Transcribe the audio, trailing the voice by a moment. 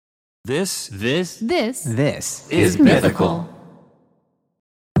This is Mythical.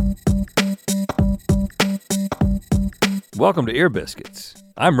 Welcome to Ear Biscuits.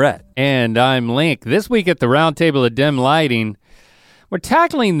 I'm Rhett. And I'm Link. This week at the Roundtable of Dim Lighting, we're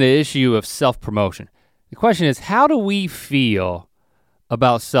tackling the issue of self-promotion. The question is, how do we feel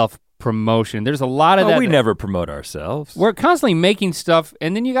about self-promotion? There's a lot of that. We never promote ourselves. We're constantly making stuff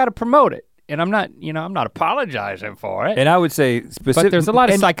and then you gotta promote it. And I'm not apologizing for it. And I would say but there's a lot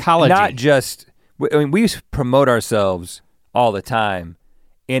of psychology. Not just, we promote ourselves all the time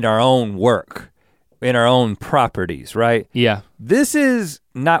in our own work, in our own properties, right? Yeah. This is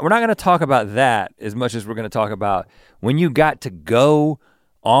not, we're not gonna talk about that as much as we're gonna talk about when you got to go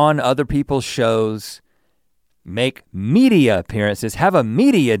on other people's shows, make media appearances, have a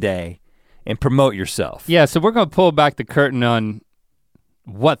media day, and promote yourself. Yeah, so we're gonna pull back the curtain on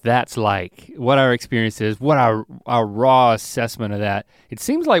what that's like, what our experience is, what our raw assessment of that. It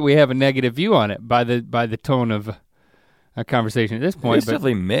seems like we have a negative view on it by the tone of our conversation at this point. It's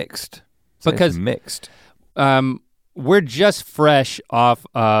definitely mixed. Because it's mixed. We're just fresh off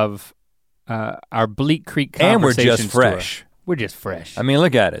of our Bleak Creek Conversations and we're just fresh. Tour. We're just fresh. I mean,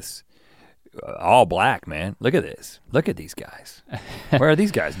 look at us. All black, man. Look at this. Look at these guys. Where are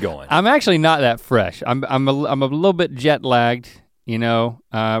these guys going? I'm actually not that fresh. I'm a little bit jet lagged. You know,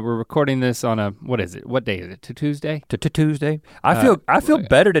 we're recording this on what is it? What day is it? Tuesday? Tuesday. I feel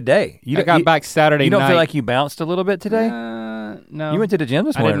better today. I got back Saturday night. You don't feel like you bounced a little bit today? No. You went to the gym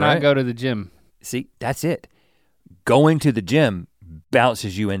this morning, right? I did not go to the gym. See, that's it. Going to the gym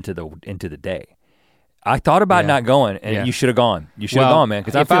bounces you into the day. I thought about not going, and you should have gone. You should have gone, man,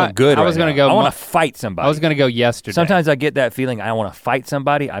 because I feel good. I was going to go. I want to fight somebody. I was going to go yesterday. Sometimes I get that feeling I want to fight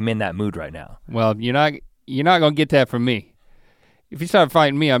somebody. I'm in that mood right now. Well, you're not going to get that from me. If you start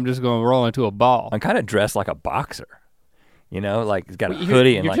fighting me, I'm just going to roll into a ball. I'm kind of dressed like a boxer. You know, like he's got a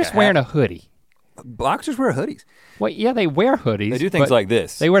hoodie and you're like just wearing a hoodie. Boxers wear hoodies. Well, yeah, they wear hoodies. They do things like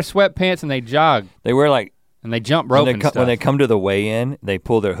this. They wear sweatpants and they jog. They wear and they jump rope and stuff. When they come to the weigh-in, they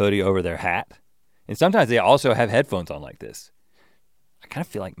pull their hoodie over their hat. And sometimes they also have headphones on like this. I kind of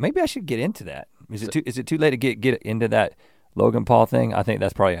feel like maybe I should get into that. Is it too late to get into that Logan Paul thing? I think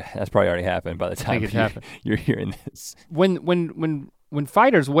that's probably already happened by the time you're hearing this. When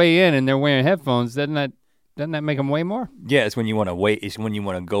fighters weigh in and they're wearing headphones, doesn't that make them weigh more? Yeah, it's when you want to weigh. It's when you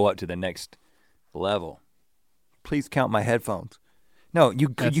want to go up to the next level. Please count my headphones. No, you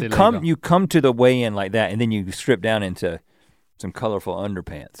come to the weigh-in like that, and then you strip down into some colorful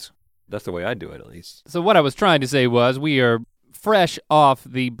underpants. That's the way I do it, at least. So what I was trying to say was we are fresh off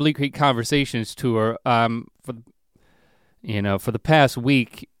the Bleak Creek Conversations tour. For the past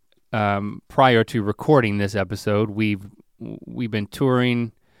week, prior to recording this episode, we've been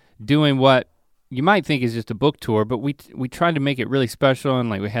touring, doing what you might think is just a book tour, but we tried to make it really special, and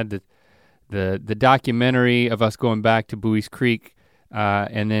like we had the documentary of us going back to Bowie's Creek,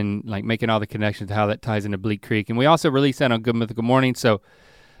 and then like making all the connections to how that ties into Bleak Creek, and we also released that on Good Mythical Morning. So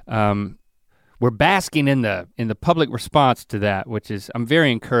we're basking in the public response to that, which is I'm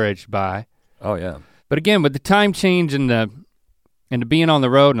very encouraged by. Oh yeah. But again, with the time change and the being on the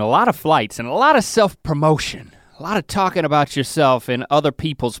road and a lot of flights and a lot of self-promotion, a lot of talking about yourself in other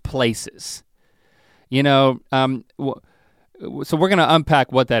people's places, you know, so we're gonna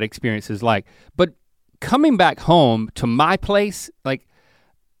unpack what that experience is like. But coming back home to my place, like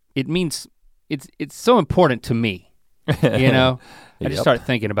it means it's so important to me, you know? I just start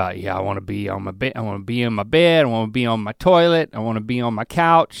thinking about, I want to be on my bed, I want to be in my bed, I want to be on my toilet, I want to be on my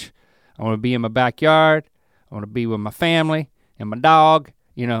couch, I want to be in my backyard, I want to be with my family and my dog,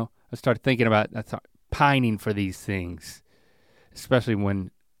 you know? I started thinking about, pining for these things, especially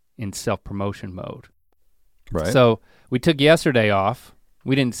when in self-promotion mode. Right. So we took yesterday off.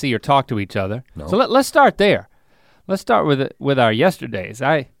 We didn't see or talk to each other. No. So let's start there. Let's start with our yesterdays.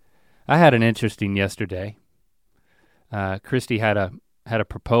 I had an interesting yesterday. Christy had a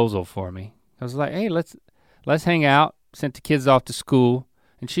proposal for me. I was like, hey, let's hang out. Sent the kids off to school,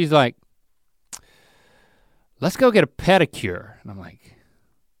 and she's like, let's go get a pedicure. And I'm like,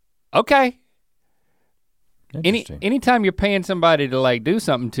 okay. Anytime you're paying somebody to like do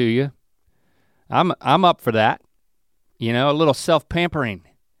something to you, I'm up for that. You know, a little self-pampering.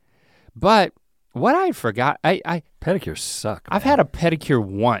 But what I forgot, pedicures suck. I've had a pedicure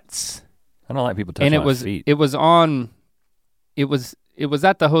once. I don't like people touching my feet. It was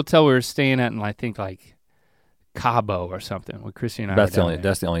at the hotel we were staying at in I think like Cabo or something with Christy and I. That's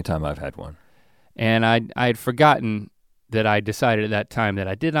the only time I've had one. And I had forgotten that I decided at that time that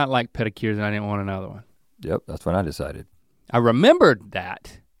I did not like pedicures and I didn't want another one. Yep, that's when I decided. I remembered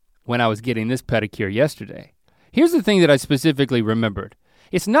that when I was getting this pedicure yesterday. Here's the thing that I specifically remembered.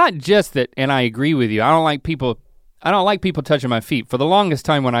 it's not just that, and I agree with you, I don't like people touching my feet. For the longest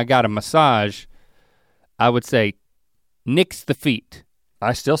time when I got a massage, I would say, nix the feet.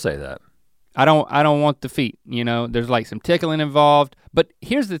 I still say that. I don't want the feet, you know, there's like some tickling involved. But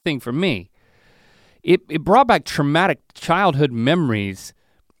here's the thing for me, it brought back traumatic childhood memories.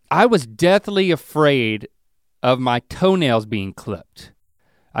 I was deathly afraid of my toenails being clipped.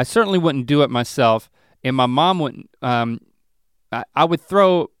 I certainly wouldn't do it myself, and my mom wouldn't, I would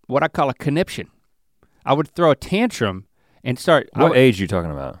throw what I call a conniption. I would throw a tantrum and start. What age are you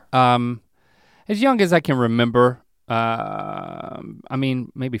talking about? As young as I can remember, I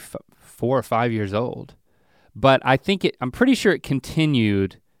mean, maybe 4 or 5 years old. But I'm pretty sure it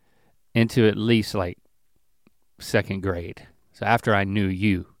continued into at least like 2nd grade. So after I knew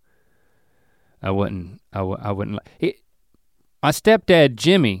you, I wouldn't, my stepdad,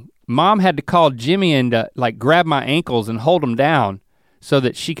 Jimmy, Mom had to call Jimmy and like grab my ankles and hold them down so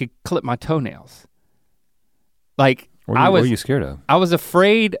that she could clip my toenails. Like what were you scared of? I was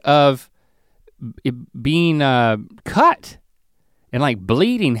afraid of it being cut and like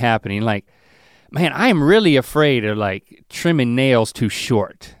bleeding happening. Like, man, I am really afraid of like trimming nails too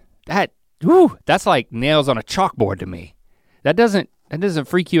short. That's like nails on a chalkboard to me. That doesn't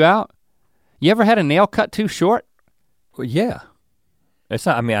freak you out? You ever had a nail cut too short? Well, yeah. It's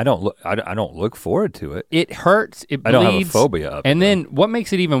not. I mean, I don't look forward to it. It hurts. It bleeds. I don't have a phobia of it. And then what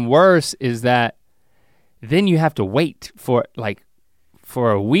makes it even worse is that then you have to wait for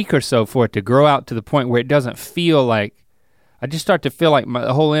a week or so for it to grow out to the point where it doesn't feel like. I just start to feel like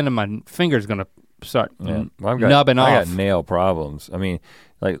the whole end of my finger is gonna start nubbing off. I got nail problems. I mean,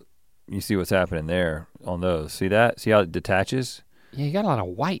 like you see what's happening there on those. See that? See how it detaches? Yeah, you got a lot of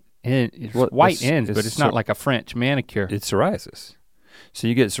white white ends, but it's not like a French manicure. It's psoriasis. So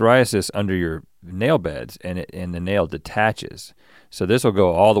you get psoriasis under your nail beds and the nail detaches. So this will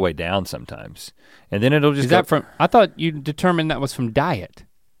go all the way down sometimes. And then it'll just I thought you determined that was from diet.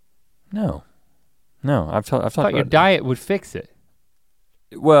 No, I've talked I thought your diet would fix it.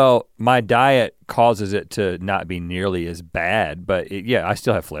 Well, my diet causes it to not be nearly as bad, but I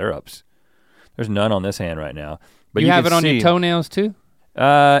still have flare-ups. There's none on this hand right now. But you have it on your toenails too?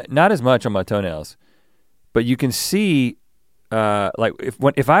 Not as much on my toenails, but you can see like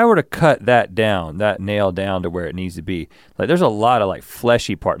if I were to cut that nail down to where it needs to be, like there's a lot of like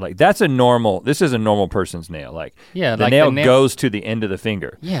fleshy part. Like this is a normal person's nail. Like the nail goes to the end of the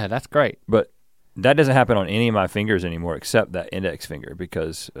finger. Yeah, that's great. But that doesn't happen on any of my fingers anymore except that index finger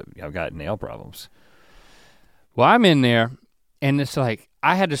because I've got nail problems. Well, I'm in there and it's like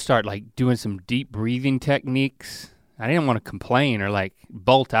I had to start like doing some deep breathing techniques. I didn't want to complain or like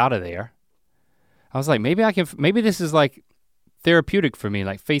bolt out of there. I was like, maybe this is like therapeutic for me,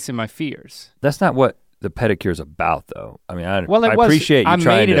 like facing my fears. That's not what the pedicure is about though. I mean, I appreciate you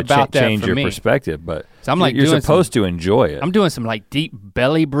trying to change your perspective, but so I'm like you're supposed to enjoy it. I'm doing some like deep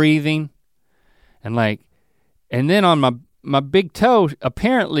belly breathing and then on my big toe,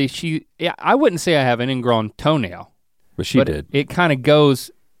 apparently I wouldn't say I have an ingrown toenail. But she did. It kind of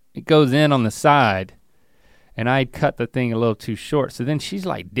goes in on the side and I cut the thing a little too short. So then she's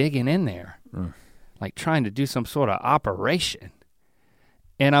like digging in there, like trying to do some sort of operation.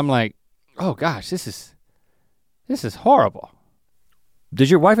 And I'm like, oh gosh, this is horrible. Did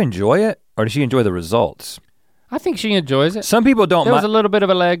your wife enjoy it or did she enjoy the results? I think she enjoys it. Some people don't. There was a little bit of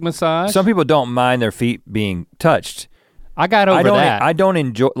a leg massage. Some people don't mind their feet being touched. I got over that. I don't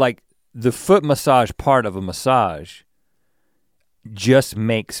enjoy, like the foot massage part of a massage just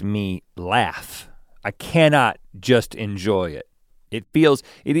makes me laugh. I cannot just enjoy it. It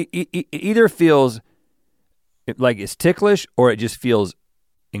either feels like it's ticklish or it just feels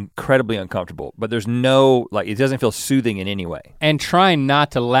incredibly uncomfortable, but there's no, like it doesn't feel soothing in any way. And trying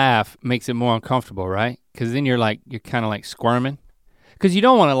not to laugh makes it more uncomfortable, right? Because then you're kind of like squirming. Because you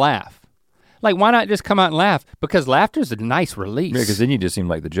don't want to laugh. Like why not just come out and laugh? Because laughter's a nice release. Yeah, because then you just seem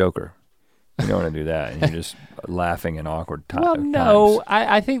like the Joker. You don't want to do that, and you're just laughing in awkward times. Well, no,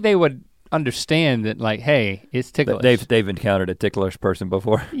 I think they would understand that like, hey, it's ticklish. They've encountered a ticklish person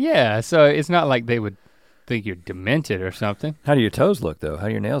before. Yeah, so it's not like they would think you're demented or something. How do your toes look though? How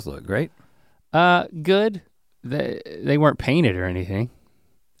do your nails look? Great? Good. They weren't painted or anything.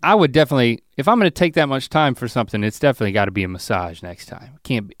 I would definitely, if I'm gonna take that much time for something, it's definitely gotta be a massage next time.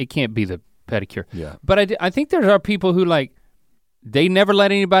 It can't be the pedicure. Yeah. But I think there are people who like, they never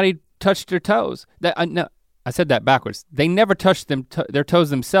let anybody touch their toes. No, I said that backwards. They never touch their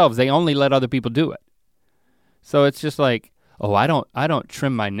toes themselves. They only let other people do it. So it's just like, oh, I don't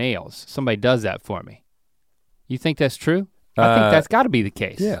trim my nails. Somebody does that for me. You think that's true? I think that's got to be the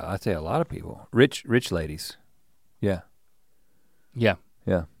case. Yeah, I'd say a lot of people. Rich ladies. Yeah. Yeah.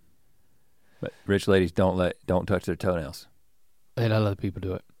 Yeah. But rich ladies don't touch their toenails. They let other people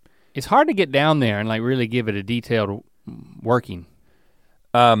do it. It's hard to get down there and like really give it a detailed working.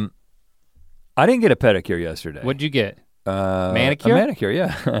 I didn't get a pedicure yesterday. What'd you get? Manicure? A manicure,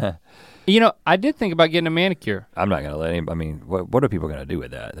 yeah. You know, I did think about getting a manicure. I'm not gonna let anybody. I mean, what are people gonna do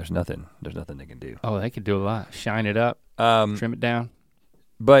with that? There's nothing they can do. Oh, they could do a lot. Shine it up, trim it down,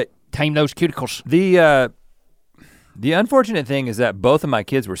 but tame those cuticles. The unfortunate thing is that both of my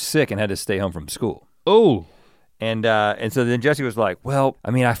kids were sick and had to stay home from school. Oh. And so then Jesse was like, well,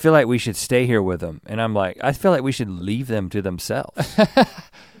 I mean, I feel like we should stay here with them. And I'm like, I feel like we should leave them to themselves.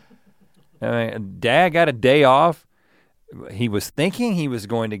 I mean, Dad got a day off. He was thinking he was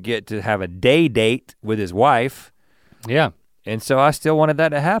going to get to have a day date with his wife. Yeah. And so I still wanted that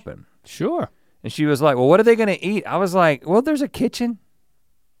to happen. Sure. And she was like, well, what are they gonna eat? I was like, well, there's a kitchen.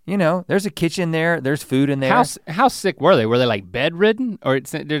 You know, there's a kitchen there. There's food in there. How sick were they? Were they like bedridden, or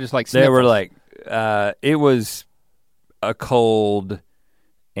they're just like sniffles? They were like, it was a cold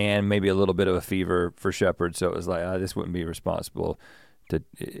and maybe a little bit of a fever for Shepard. So it was like, this wouldn't be responsible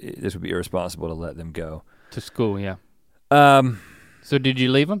this would be irresponsible to let them go to school. Yeah. So did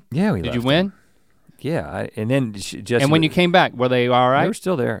you leave them? Yeah, Did you win? Them. Yeah, and then Jesse. And when you came back, were they all right? They were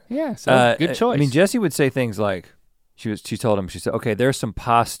still there. Yeah. So good choice. I mean, Jesse would say things like, she told him, she said, okay, there's some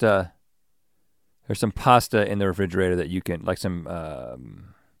pasta in the refrigerator that you can, like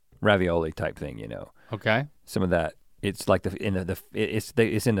some ravioli type thing, you know. Okay. Some of that. It's like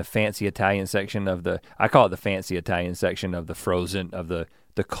it's in the fancy Italian section of I call it the fancy Italian section of the frozen, of the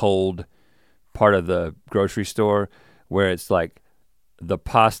cold part of the grocery store, where it's like the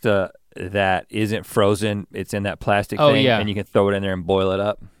pasta that isn't frozen, it's in that plastic thing, yeah. And you can throw it in there and boil it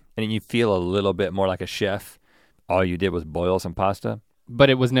up, and you feel a little bit more like a chef. All you did was boil some pasta. But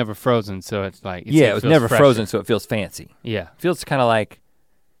it was never frozen, so it's like it was never frozen, so it feels fancy. Yeah. It feels kind of like,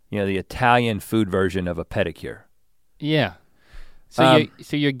 you know, the Italian food version of a pedicure. Yeah. So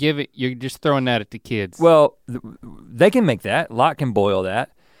you're just throwing that at the kids. Well, they can make that. Locke can boil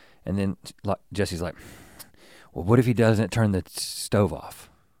that, and then Jesse's like, well, what if he doesn't turn the stove off?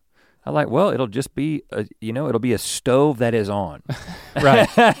 I'm like, well, it'll just be it'll be a stove that is on.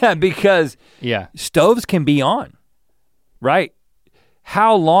 Right. Because stoves can be on, right?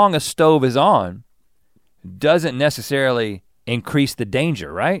 How long a stove is on doesn't necessarily increase the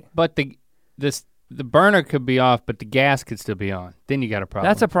danger, right? But the burner could be off, but the gas could still be on. Then you got a problem.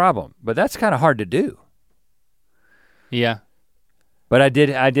 That's a problem, but that's kind of hard to do. Yeah. But I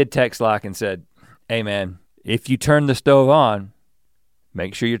did text Locke and said, hey man, if you turn the stove on,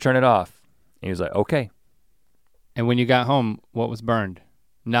 make sure you turn it off. And he was like, okay. And when you got home, what was burned?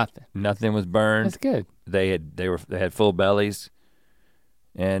 Nothing. Nothing was burned. That's good. They had full bellies.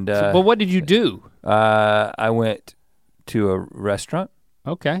 And well, what did you do? I went to a restaurant.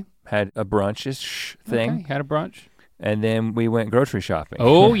 Okay. Had a brunch-ish thing. Okay, had a brunch. And then we went grocery shopping.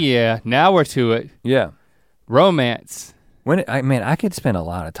 Oh yeah, now we're to it. Yeah. Romance. I could spend a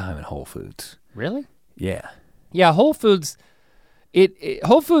lot of time at Whole Foods. Really? Yeah. Yeah, Whole Foods,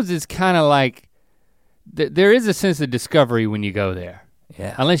 Whole Foods is kind of like, there is a sense of discovery when you go there.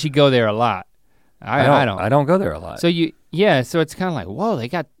 Yeah. Unless you go there a lot. I don't. I don't go there a lot. So so it's kind of like, whoa, they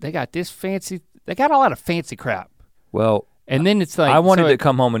got this fancy, they got a lot of fancy crap. Well, and then it's like, I wanted to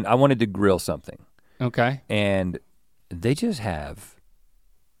come home and I wanted to grill something. Okay. And they just have,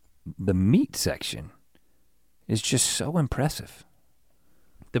 the meat section is just so impressive.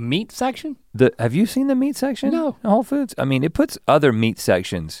 The meat section? Have you seen the meat section? No. In Whole Foods? I mean, it puts other meat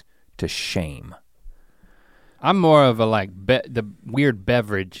sections to shame. I'm more of a the weird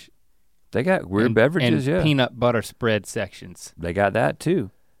beverage. They got weird beverages, and yeah. Peanut butter spread sections. They got that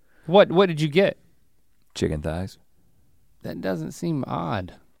too. What did you get? Chicken thighs. That doesn't seem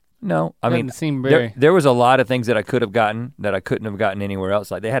odd. No, I mean, seem very... there was a lot of things that I could have gotten that I couldn't have gotten anywhere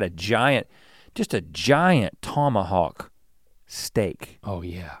else. Like they had a giant tomahawk steak. Oh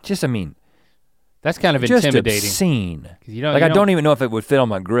yeah. That's kind of intimidating. Just obscene. I don't even know if it would fit on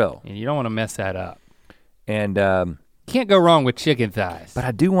my grill. And you don't want to mess that up. And can't go wrong with chicken thighs. But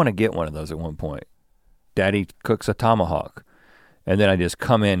I do want to get one of those at one point. Daddy cooks a tomahawk, and then I just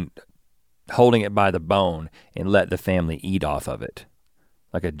come in holding it by the bone and let the family eat off of it,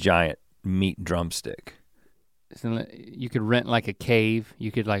 like a giant meat drumstick. So you could rent like a cave.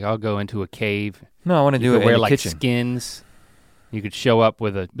 You could I'll go into a cave. No, I want to do it in the kitchen. Skins. You could show up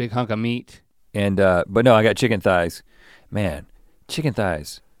with a big hunk of meat. And but no, I got chicken thighs. Man, chicken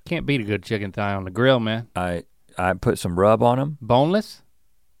thighs. Can't beat a good chicken thigh on the grill, man. I put some rub on them. Boneless?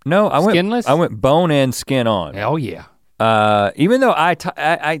 No, Skinless? I went bone and skin on. Oh yeah. Even though I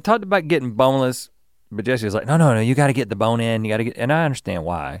talked about getting boneless But Jesse was like, no, you gotta get the bone in, and I understand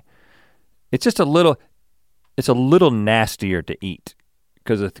why. It's just a little nastier to eat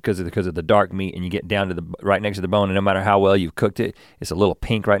because of the dark meat, and you get down to the right next to the bone, and no matter how well you've cooked it, it's a little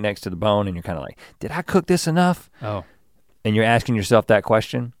pink right next to the bone, and you're kind of like, did I cook this enough? Oh. And you're asking yourself that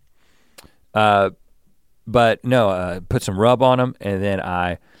question. But no, put some rub on them, and then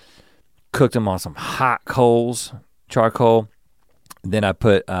I cooked them on some hot charcoal. Then I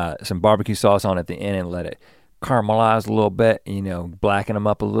put some barbecue sauce on at the end and let it caramelize a little bit, blacken them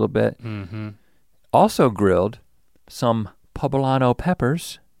up a little bit. Mm-hmm. Also grilled some poblano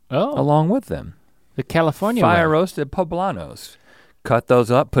peppers along with them. The California Fire way. roasted poblanos. Cut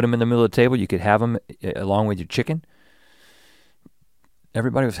those up, put them in the middle of the table. You could have them along with your chicken.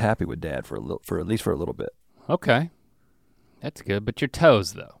 Everybody was happy with Dad for at least a little bit. Okay, that's good. But your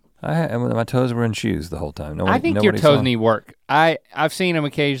toes, though. My toes were in shoes the whole time. I think your toes need work. I've seen them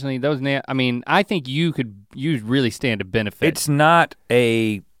occasionally. I think you really stand to benefit. It's not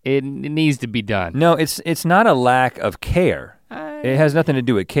a. It needs to be done. No, it's not a lack of care. It has nothing to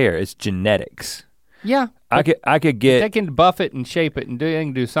do with care. It's genetics. Yeah. I could get. They can buff it and shape it and they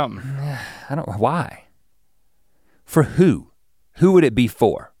can do something. I don't. Why? For who? Who would it be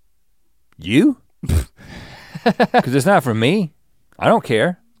for? You? Because it's not for me. I don't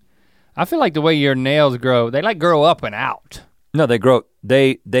care. I feel like the way your nails grow, they grow up and out. No, they grow.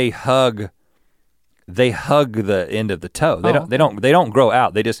 They hug. They hug the end of the toe. They don't grow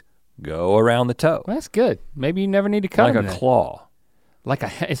out. They just go around the toe. Well, that's good. Maybe you never need to cut them. Like a claw.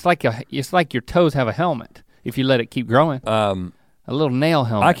 It's like your toes have a helmet if you let it keep growing. A little nail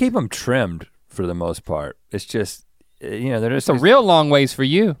helmet. I keep them trimmed for the most part. It's just they're just. It's a real long ways for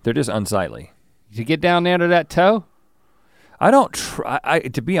you. They're just unsightly. To get down there to that toe. I don't try.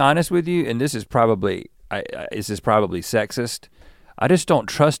 To be honest with you, and this is probably sexist. I just don't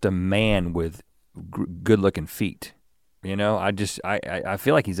trust a man with good-looking feet. I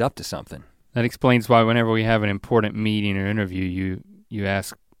feel like he's up to something. That explains why whenever we have an important meeting or interview, you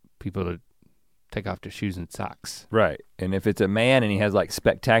ask people to take off their shoes and socks. Right, and if it's a man and he has like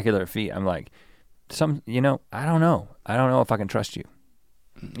spectacular feet, I'm like, I don't know. I don't know if I can trust you.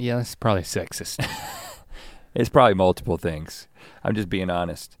 Yeah, that's probably sexist. It's probably multiple things. I'm just being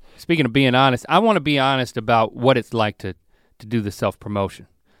honest. Speaking of being honest, I want to be honest about what it's like to do the self-promotion.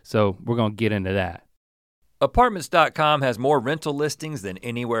 So we're gonna get into that. Apartments.com has more rental listings than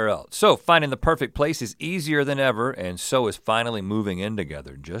anywhere else. So finding the perfect place is easier than ever, and so is finally moving in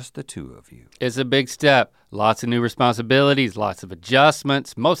together, just the two of you. It's a big step. Lots of new responsibilities, lots of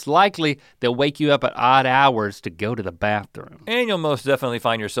adjustments. Most likely, they'll wake you up at odd hours to go to the bathroom. And you'll most definitely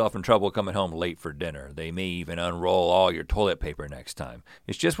find yourself in trouble coming home late for dinner. They may even unroll all your toilet paper next time.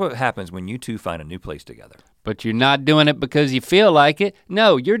 It's just what happens when you two find a new place together. But you're not doing it because you feel like it.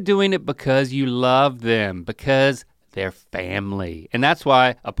 No, you're doing it because you love them, because they're family. And that's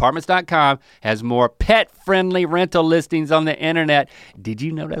why Apartments.com has more pet-friendly rental listings on the internet. Did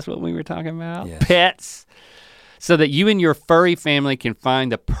you know that's what we were talking about? Yes. Pets. So that you and your furry family can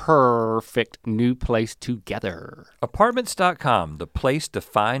find the perfect new place together. Apartments.com, the place to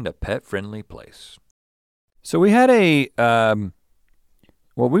find a pet-friendly place. So we had I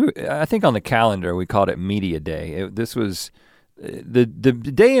think on the calendar we called it Media Day. This was the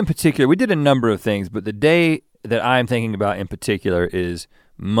day in particular. We did a number of things, but the day that I'm thinking about in particular is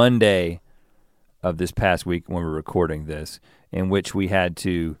Monday of this past week when we're recording this, in which we had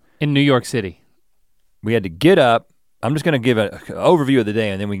to in New York City. We had to get up. I'm just gonna give an overview of the day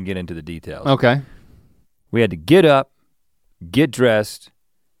and then we can get into the details. Okay. We had to get up, get dressed,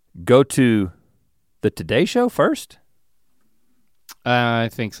 go to the Today Show first. I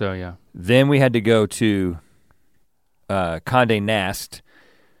think so, yeah. Then we had to go to Condé Nast,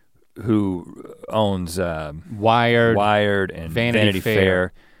 who owns Wired and Vanity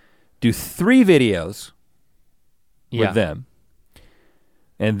Fair. Do 3 videos with them.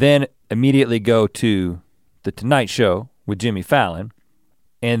 And then immediately go to The Tonight Show with Jimmy Fallon,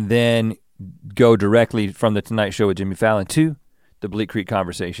 and then go directly from The Tonight Show with Jimmy Fallon to the Bleak Creek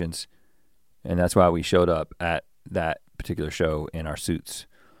Conversations. And that's why we showed up at that particular show in our suits.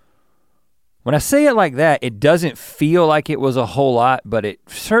 When I say it like that, it doesn't feel like it was a whole lot, but it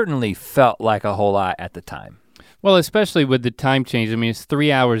certainly felt like a whole lot at the time. Well, especially with the time change. I mean, it's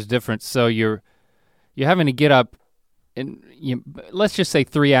 3 hours difference, so you're having to get up and let's just say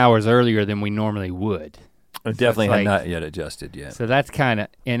 3 hours earlier than we normally would. I definitely had not yet adjusted yet. So that's kind of,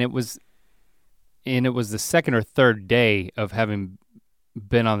 and it was the second or third day of having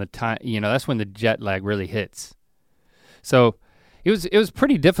been on the time, that's when the jet lag really hits. So it was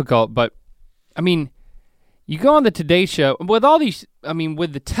pretty difficult, but I mean, you go on the Today Show, with all these, I mean,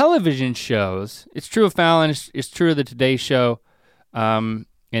 with the television shows, it's true of Fallon, it's true of the Today Show, and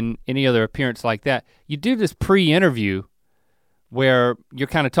any other appearance like that. You do this pre-interview where you're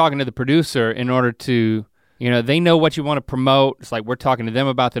kind of talking to the producer in order to, they know what you want to promote. It's like we're talking to them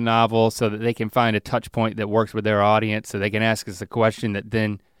about the novel so that they can find a touch point that works with their audience, so they can ask us a question that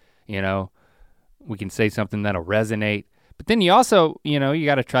then, we can say something that'll resonate. But then you also, you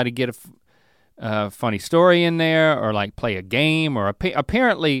gotta try to get a funny story in there, or like play a game, or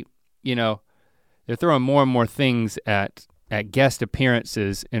apparently, they're throwing more and more things at guest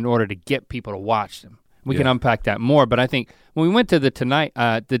appearances in order to get people to watch them. We can unpack that more, but I think when we went to the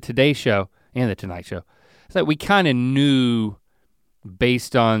Today Show and the Tonight Show, it's like we kind of knew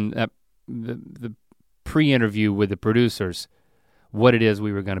based on the pre-interview with the producers what it is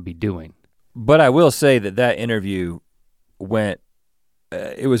we were gonna be doing. But I will say that interview went,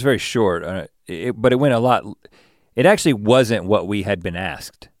 it was very short, but it went a lot, it actually wasn't what we had been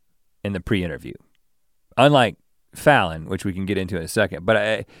asked in the pre-interview. Unlike Fallon, which we can get into in a second,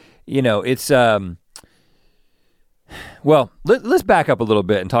 but it's, well, let's back up a little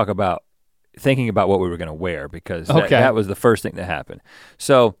bit and talk about thinking about what we were gonna wear, because that was the first thing that happened.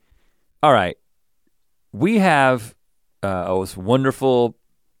 So, all right, we have this wonderful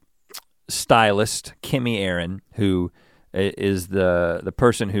stylist, Kimmy Aaron, who is the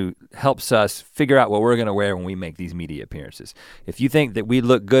person who helps us figure out what we're gonna wear when we make these media appearances. If you think that we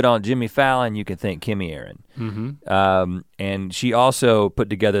look good on Jimmy Fallon, you can thank Kimmy Aaron. Mm-hmm. And she also put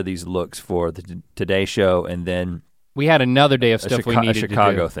together these looks for the Today Show, and then we had another day of stuff we needed to do. A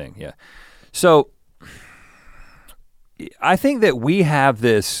Chicago thing, yeah. So I think that we have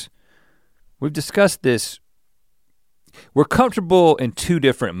this, we've discussed this, we're comfortable in two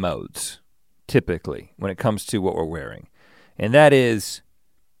different modes, typically, when it comes to what we're wearing. And that is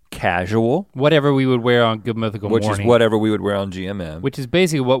casual. Whatever we would wear on Good Mythical Morning. Which is whatever we would wear on GMM. Which is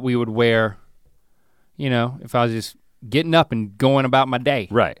basically what we would wear, if I was just getting up and going about my day.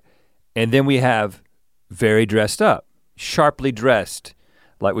 Right. And then we have very dressed up, sharply dressed,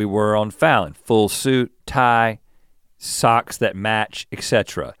 like we were on Fallon. Full suit, tie, socks that match,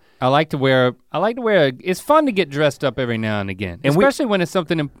 etc. I like to wear, it's fun to get dressed up every now and again. And especially when it's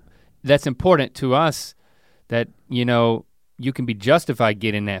something that's important to us that, you can be justified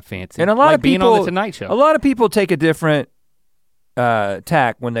getting that fancy. And a lot of people, being on the Tonight Show. A lot of people take a different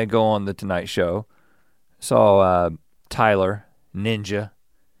tack when they go on the Tonight Show. Saw Tyler, Ninja.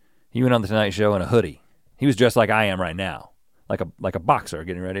 He went on the Tonight Show in a hoodie. He was dressed like I am right now, like a boxer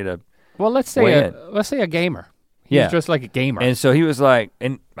getting ready to. Well, let's say a gamer. He was dressed like a gamer. And so he was like,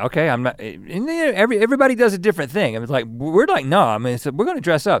 okay, I'm not. And everybody does a different thing. I was like, we're like, no, I mean, we're going to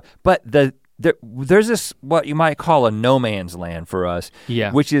dress up, but there's this what you might call a no man's land for us.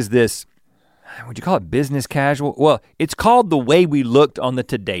 Yeah. Which is this. Would you call it business casual? Well, it's called the way we looked on the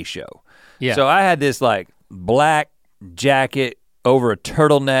Today Show. Yeah. So I had this like black jacket over a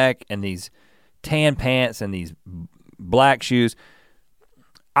turtleneck and these tan pants and these black shoes.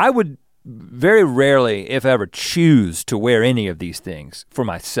 I would very rarely, if ever, choose to wear any of these things for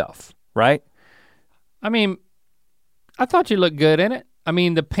myself, right? I mean, I thought you looked good in it. I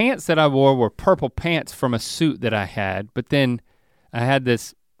mean, the pants that I wore were purple pants from a suit that I had, but then I had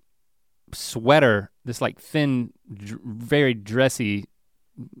this sweater, this like thin, very dressy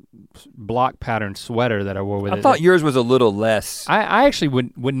block pattern sweater that I wore with it. I thought yours was a little less. I actually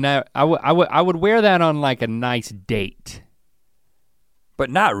would not, I would wear that on like a nice date.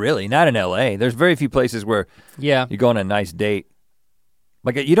 But not really, not in LA. There's very few places where you go on a nice date.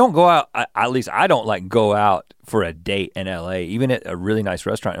 Like you don't go out, at least I don't like go out for a date in LA, even at a really nice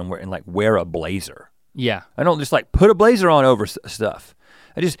restaurant and wear a blazer. Yeah. I don't just like put a blazer on over stuff.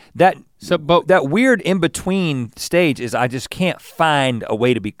 I just, that weird in-between stage is I just can't find a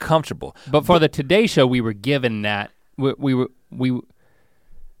way to be comfortable. But for the Today Show, we were given that, we were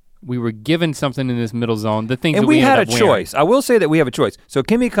given something in this middle zone, the things and that we had a wearing. choice. I will say that we have a choice. So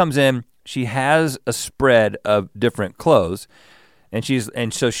Kimmy comes in, she has a spread of different clothes,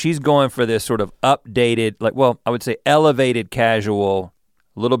 and so she's going for this sort of updated, I would say elevated casual,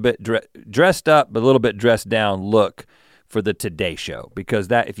 a little bit dressed up, but a little bit dressed down look for the Today Show. Because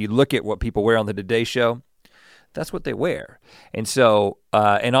that, if you look at what people wear on the Today Show, that's what they wear. And so,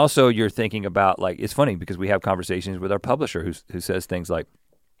 and also you're thinking about it's funny because we have conversations with our publisher who says things like,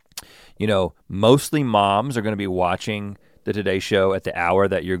 mostly moms are gonna be watching the Today Show at the hour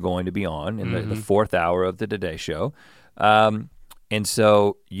that you're going to be on, in the fourth hour of the Today Show. And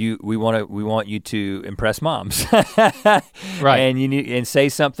so we want you to impress moms. Right. And and say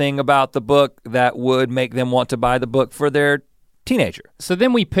something about the book that would make them want to buy the book for their teenager. So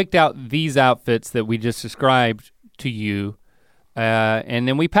then we picked out these outfits that we just described to you, and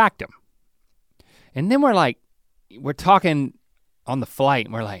then we packed them. And then we're talking on the flight,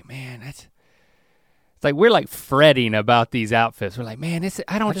 and we're like, man, it's like we're like fretting about these outfits. We're like, man, I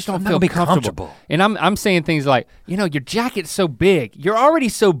just don't feel comfortable. And I'm saying things like, your jacket's so big. You're already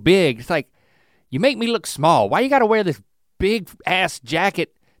so big. It's like, you make me look small. Why you gotta wear this big ass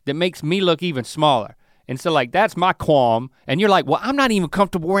jacket that makes me look even smaller? And so like, that's my qualm. And you're like, well, I'm not even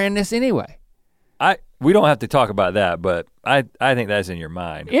comfortable wearing this anyway. We don't have to talk about that, but I think that's in your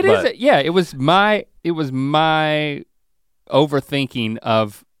mind. It was my overthinking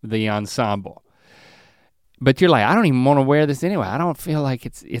of the ensemble. But you're like, I don't even want to wear this anyway. I don't feel like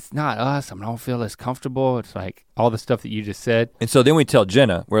it's not us. I don't feel as comfortable. It's like all the stuff that you just said. And so then we tell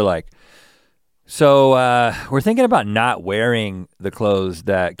Jenna, we're like, so we're thinking about not wearing the clothes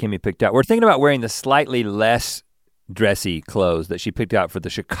that Kimmy picked out. We're thinking about wearing the slightly less dressy clothes that she picked out for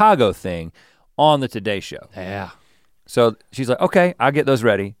the Chicago thing on the Today Show. Yeah. So she's like, okay, I'll get those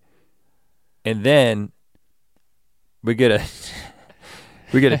ready. And then we get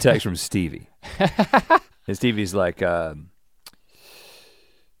a text from Stevie. And Stevie's like, so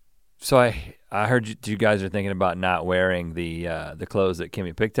I heard you guys are thinking about not wearing the clothes that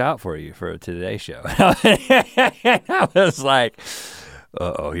Kimmy picked out for you for Today's show. And I was like,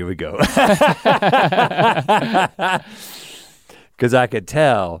 uh-oh, here we go. Because I could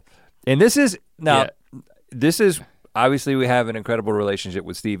tell. And this is obviously we have an incredible relationship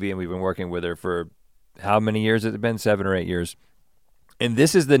with Stevie, and we've been working with her for how many years has it been? 7 or 8 years. And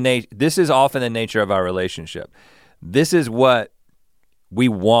this is often the nature of our relationship. This is what we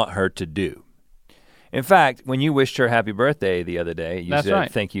want her to do. In fact, when you wished her happy birthday the other day, you said,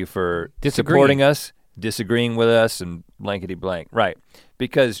 right. Thank you for supporting us, disagreeing with us, and blankety blank. Right,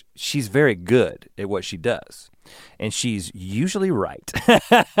 because she's very good at what she does. And she's usually right.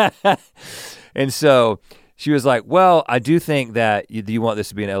 And so she was like, well, I do think that you want this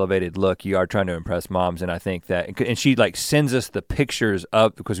to be an elevated look. You are trying to impress moms, and I think that, and she like sends us the pictures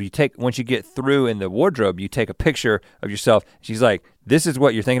up, because once you get through in the wardrobe, you take a picture of yourself. She's like, this is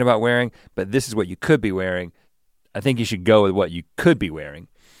what you're thinking about wearing, but this is what you could be wearing. I think you should go with what you could be wearing.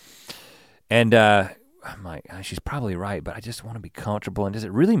 And I'm like, she's probably right, but I just want to be comfortable. And does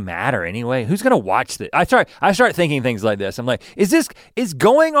it really matter anyway? Who's gonna watch this? I start thinking things like this. I'm like, is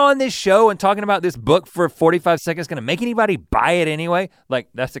going on this show and talking about this book for 45 seconds gonna make anybody buy it anyway? Like,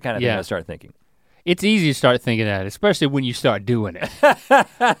 that's the kind of thing I start thinking. It's easy to start thinking that, especially when you start doing it.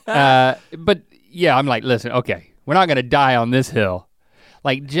 But yeah, I'm like, listen, okay, we're not gonna die on this hill.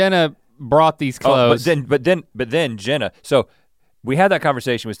 Like, Jenna brought these clothes. But then Jenna, so we had that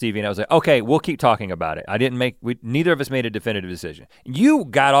conversation with Stevie, and I was like, okay, we'll keep talking about it. Neither of us made a definitive decision. You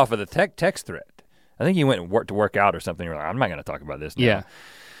got off of the text thread. I think you went to work out or something. You're like, I'm not gonna talk about this now. Yeah.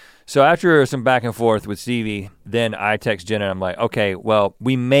 So after some back and forth with Stevie, then I text Jenna, and I'm like, okay, well,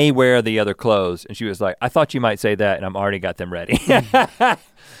 we may wear the other clothes. And she was like, I thought you might say that, and I'm already got them ready.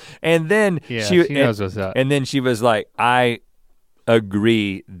 And then she knows what's up. And then she was like, I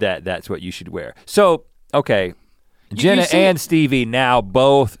agree that that's what you should wear. So, okay. Jenna and Stevie now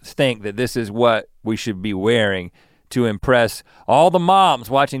both think that this is what we should be wearing to impress all the moms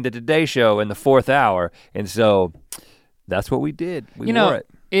watching the Today Show in the 4th hour. And so that's what we did. We wore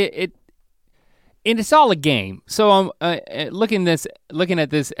it. And it's all a game. So I'm looking at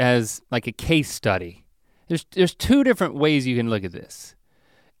this as like a case study. There's 2 different ways you can look at this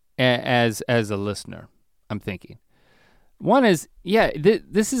as a listener, I'm thinking. One is,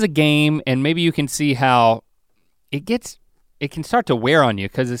 this is a game, and maybe you can see how it can start to wear on you,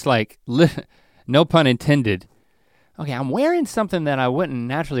 because it's like, no pun intended. Okay, I'm wearing something that I wouldn't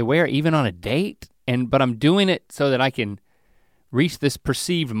naturally wear even on a date, but I'm doing it so that I can reach this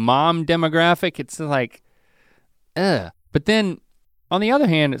perceived mom demographic. It's like, ugh. But then on the other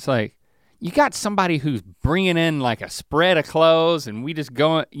hand, it's like, you got somebody who's bringing in like a spread of clothes, and we just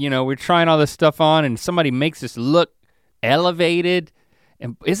go, we're trying all this stuff on, and somebody makes us look elevated.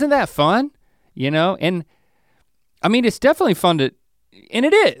 And isn't that fun? And I mean, it's definitely fun and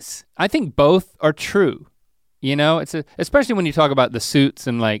it is. I think both are true. Especially when you talk about the suits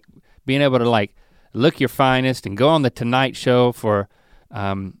and like being able to like look your finest and go on the Tonight Show for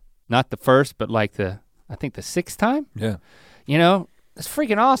not the first, but like I think the 6th time. Yeah. It's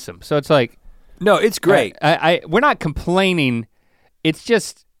freaking awesome. So it's like, no, it's great. We're not complaining. It's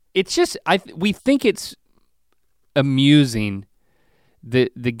just we think it's amusing the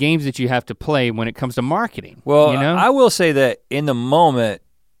games that you have to play when it comes to marketing. Well, I will say that in the moment,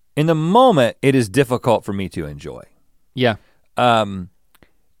 it is difficult for me to enjoy. Yeah. I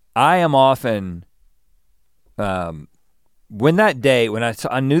am often when that day,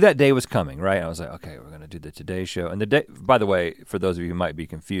 I knew that day was coming, right? I was like, okay, we're gonna do the Today Show. And the day, by the way, for those of you who might be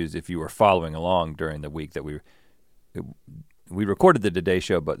confused, if you were following along during the week that we recorded the Today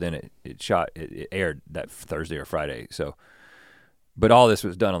Show, but then it aired that Thursday or Friday. So, but all this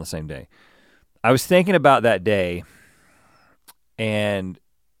was done on the same day. I was thinking about that day, and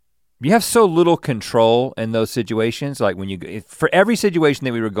you have so little control in those situations. Like when for every situation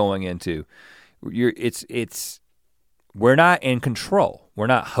that we were going into, we're not in control. We're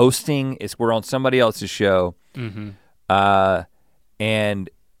not hosting. We're on somebody else's show. Mm-hmm. And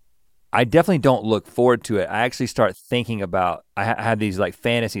I definitely don't look forward to it. I actually start thinking about, I have these like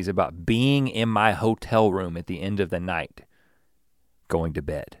fantasies about being in my hotel room at the end of the night, going to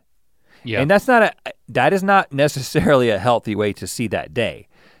bed. Yeah. And that is not necessarily a healthy way to see that day.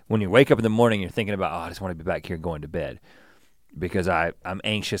 When you wake up in the morning, you're thinking about, I just want to be back here going to bed because I'm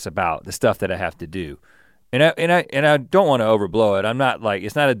anxious about the stuff that I have to do. And I don't want to overblow it. I'm not like,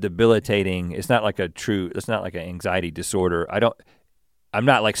 it's not a debilitating, it's not like it's not like an anxiety disorder. I'm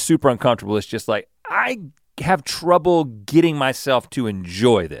not like super uncomfortable. It's just like, I have trouble getting myself to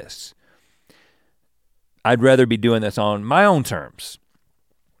enjoy this. I'd rather be doing this on my own terms,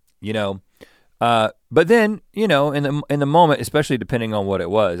 but then, in the moment, especially depending on what it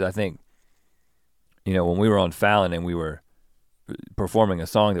was, I think, when we were on Fallon and we were performing a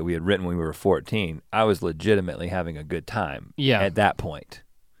song that we had written when we were 14, I was legitimately having a good time at that point.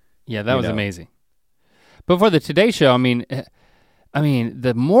 Yeah, that was amazing. But for the Today Show, I mean,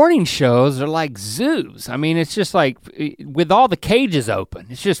 the morning shows are like zoos. I mean, it's just like with all the cages open,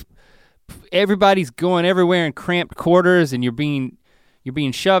 it's just everybody's going everywhere in cramped quarters, and you're being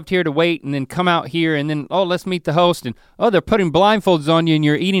shoved here to wait, and then come out here, and then, let's meet the host, and they're putting blindfolds on you, and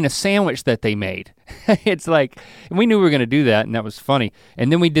you're eating a sandwich that they made. It's like, and we knew we were gonna do that, and that was funny.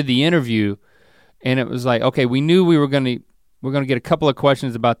 And then we did the interview, and it was like, okay, we knew we're gonna get a couple of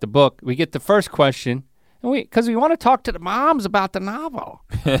questions about the book. We get the first question, and because we want to talk to the moms about the novel.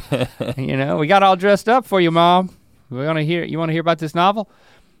 We got all dressed up for you, Mom. You want to hear about this novel?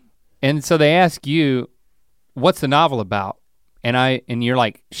 And so they ask you, what's the novel about? And you're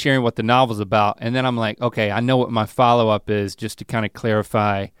like sharing what the novel's about, and then I'm like, okay, I know what my follow-up is, just to kind of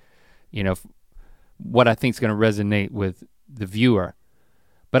clarify, what I think is gonna resonate with the viewer.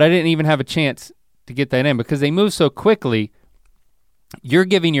 But I didn't even have a chance to get that in because they move so quickly. You're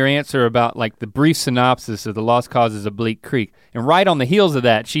giving your answer about like the brief synopsis of The Lost Causes of Bleak Creek, and right on the heels of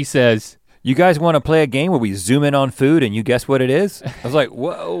that, she says, you guys want to play a game where we zoom in on food and you guess what it is? I was like,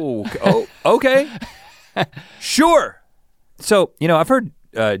 whoa, okay, sure. So, I've heard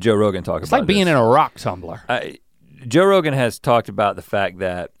Joe Rogan talk about this. It's like being in a rock tumbler. Joe Rogan has talked about the fact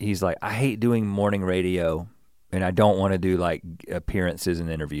that he's like, I hate doing morning radio and I don't want to do like appearances and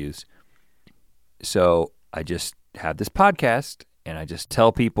interviews. So I just have this podcast and I just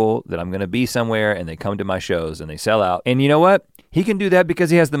tell people that I'm gonna be somewhere and they come to my shows and they sell out. And you know what? He can do that because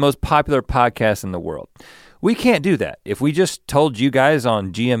he has the most popular podcast in the world. We can't do that. If we just told you guys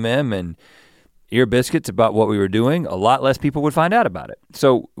on GMM and Ear Biscuits about what we were doing, a lot less people would find out about it.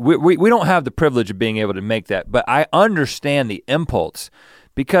 So we don't have the privilege of being able to make that, but I understand the impulse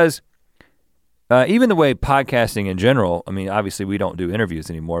because even the way podcasting in general, I mean, obviously we don't do interviews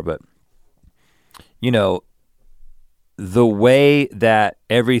anymore, but the way that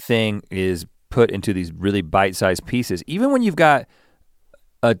everything is put into these really bite-sized pieces, even when you've got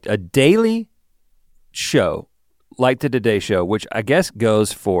a daily show like the Today Show, which I guess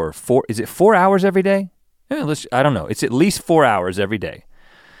goes for 4 hours every day? I don't know. It's at least 4 hours every day.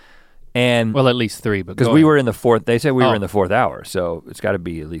 And well, at least 3, but because we were in the fourth, they said we were in the 4th hour, so it's gotta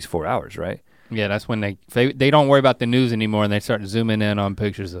be at least 4 hours, right? Yeah, that's when they don't worry about the news anymore and they start zooming in on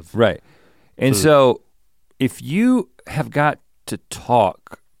pictures of right. And food. So if you have got to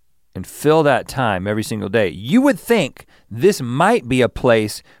talk and fill that time every single day, you would think this might be a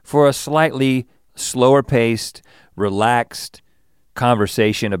place for a slightly slower paced, relaxed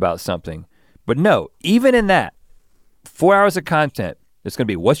conversation about something. But no, even in that, 4 hours of content, it's gonna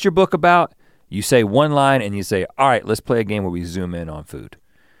be, what's your book about? You say one line and you say, all right, let's play a game where we zoom in on food.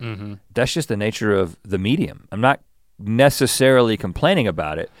 Mm-hmm. That's just the nature of the medium. I'm not necessarily complaining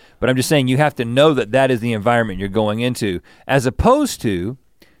about it, but I'm just saying you have to know that that is the environment you're going into, as opposed to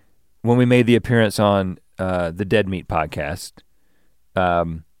when we made the appearance on the Dead Meat podcast,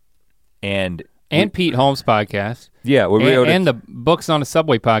 and Pete Holmes' podcast. Yeah, and the Books on a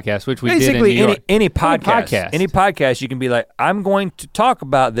Subway podcast, which we basically did in New York. Any podcast, you can be like, I'm going to talk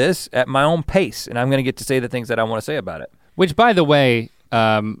about this at my own pace, and I'm going to get to say the things that I want to say about it. Which, by the way,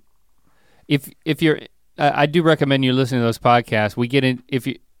 if you're, I do recommend you listening to those podcasts. We get in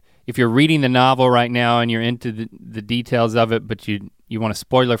if you're reading the novel right now and you're into the details of it, but you want a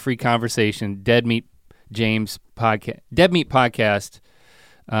spoiler-free conversation, Dead Meat Podcast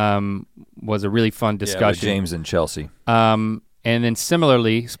was a really fun discussion. Yeah, with James and Chelsea. And then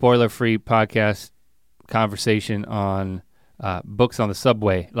similarly, spoiler-free podcast conversation on books on the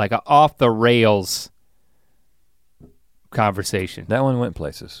subway, like an off-the-rails conversation. That one went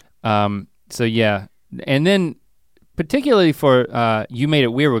places. So yeah, and then particularly for You Made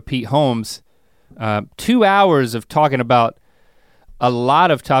It Weird with Pete Holmes, 2 hours of talking about a lot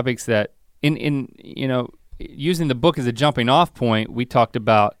of topics that in using the book as a jumping off point, we talked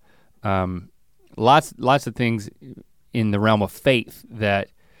about lots of things in the realm of faith that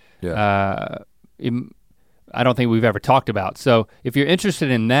I don't think we've ever talked about. So if you're interested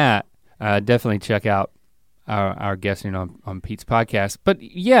in that, definitely check out our guesting on Pete's podcast. But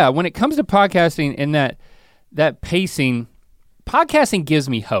yeah, when it comes to podcasting and that pacing, podcasting gives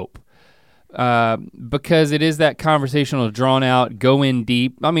me hope because it is that conversational, drawn out, go in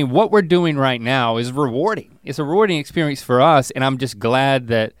deep. I mean, what we're doing right now is rewarding. It's a rewarding experience for us, and I'm just glad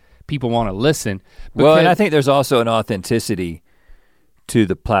that people want to listen. Well, and I think there's also an authenticity to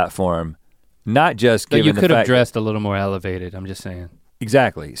the platform, not just given you the could have fact dressed a little more elevated, I'm just saying.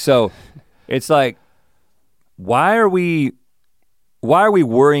 Exactly. So it's like, why are we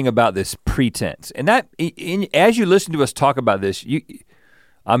worrying about this pretense? And that, as you listen to us talk about this,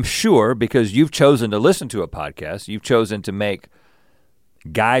 I'm sure because you've chosen to listen to a podcast, you've chosen to make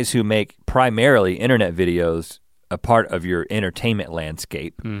guys who make primarily internet videos a part of your entertainment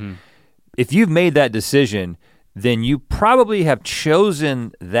landscape. Mm-hmm. If you've made that decision, then you probably have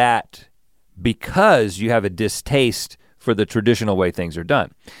chosen that because you have a distaste for the traditional way things are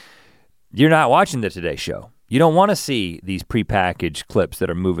done. You're not watching the Today Show. You don't want to see these prepackaged clips that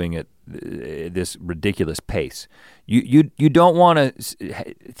are moving at this ridiculous pace. You don't want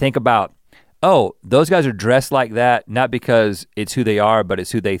to think about, oh, those guys are dressed like that, not because it's who they are, but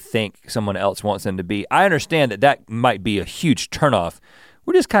it's who they think someone else wants them to be. I understand that might be a huge turnoff.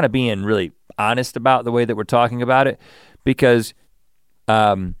 We're just kind of being really honest about the way that we're talking about it because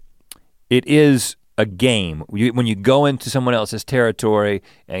it is a game. When you go into someone else's territory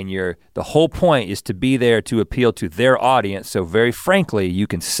and the whole point is to be there to appeal to their audience, so very frankly, you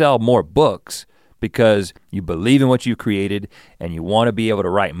can sell more books because you believe in what you created and you want to be able to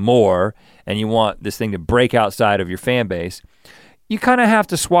write more and you want this thing to break outside of your fan base. You kind of have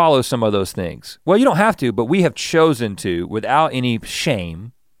to swallow some of those things. Well, you don't have to, but we have chosen to, without any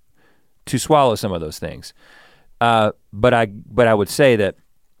shame, to swallow some of those things. But I would say that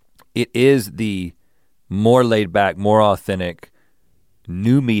it is the more laid back, more authentic,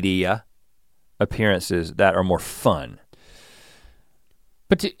 new media appearances that are more fun.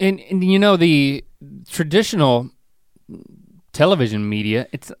 But and the traditional television media,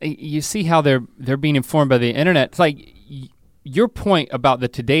 you see how they're being informed by the internet. It's like your point about the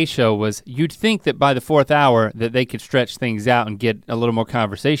Today Show was you'd think that by the fourth hour that they could stretch things out and get a little more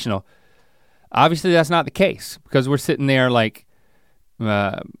conversational. Obviously that's not the case because we're sitting there like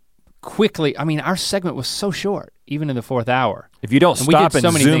quickly. I mean, our segment was so short, even in the fourth hour. If you don't stop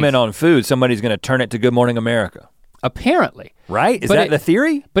and zoom in on food, somebody's gonna turn it to Good Morning America. Apparently. Right? Is that the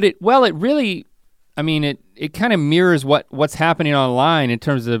theory? But it really, I mean, it kind of mirrors what's happening online in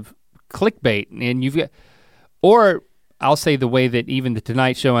terms of clickbait. And you've got, or I'll say the way that even the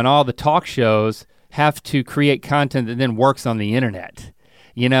Tonight Show and all the talk shows have to create content that then works on the internet.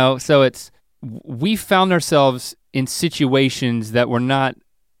 So we found ourselves in situations that were not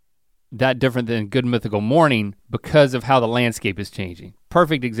that different than Good Mythical Morning because of how the landscape is changing.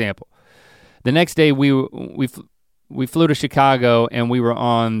 Perfect example. The next day we flew to Chicago and we were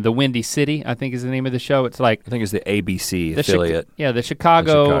on the Windy City, I think is the name of the show. It's like, I think it's the ABC affiliate. The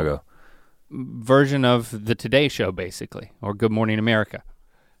Chicago version of the Today Show basically, or Good Morning America.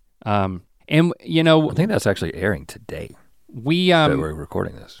 I think that's actually airing today. That we're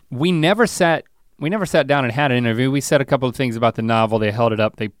recording this. We never sat down and had an interview. We said a couple of things about the novel. They held it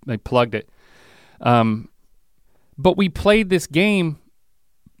up. They plugged it. But we played this game.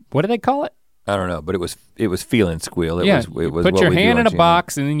 What do they call it? I don't know, but it was Feel and Squeal. It was put your hand in a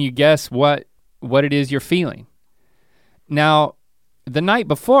box and then you guess what it is you're feeling. Now, the night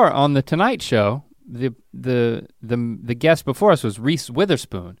before on the Tonight Show, the guest before us was Reese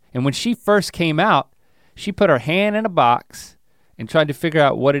Witherspoon, and when she first came out, she put her hand in a box and tried to figure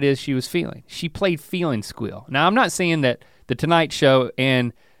out what it is she was feeling. She played Feel and Squeal. Now, I'm not saying that the Tonight Show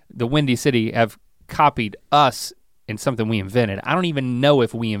and the Windy City have copied us in something we invented. I don't even know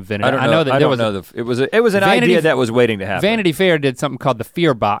if we invented it. I know that it was an idea that was waiting to happen. Vanity Fair did something called the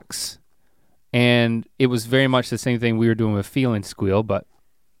Fear Box, and it was very much the same thing we were doing with Feel and Squeal, but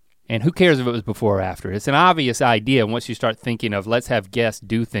And who cares if it was before or after? It's an obvious idea once you start thinking of let's have guests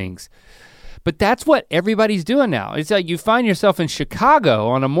do things. But that's what everybody's doing now. It's like you find yourself in Chicago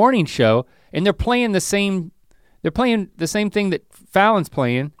on a morning show and they're playing the same thing that Fallon's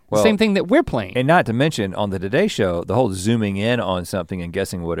playing, the same thing that we're playing. And not to mention on the Today Show, the whole zooming in on something and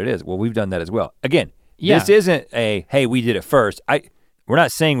guessing what it is. Well, we've done that as well. Again, this isn't a, hey, we did it first. We're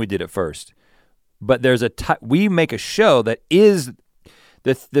not saying we did it first, but we make a show that is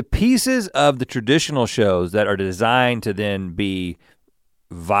the pieces of the traditional shows that are designed to then be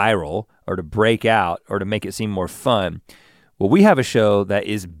viral or to break out or to make it seem more fun. Well, we have a show that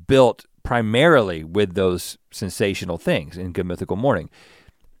is built primarily with those sensational things in Good Mythical Morning.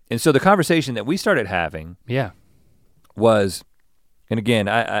 And so the conversation that we started having was, and again,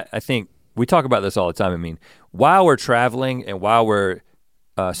 I think we talk about this all the time. I mean, while we're traveling and while we're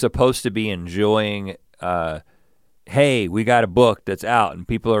supposed to be enjoying hey, we got a book that's out and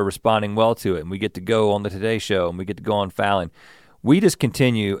people are responding well to it and we get to go on the Today Show and we get to go on Fallon. We just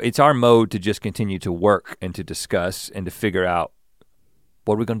continue, it's our mode to just continue to work and to discuss and to figure out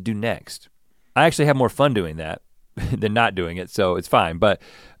what are we gonna do next. I actually have more fun doing that than not doing it, so it's fine. But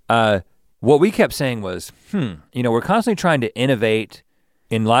what we kept saying was, we're constantly trying to innovate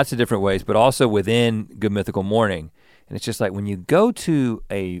in lots of different ways, but also within Good Mythical Morning. And it's just like when you go to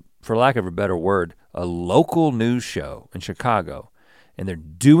for lack of a better word, a local news show in Chicago, and they're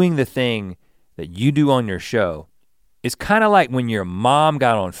doing the thing that you do on your show, it's kind of like when your mom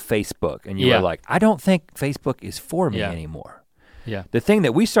got on Facebook and you were like, I don't think Facebook is for me anymore. Yeah. The thing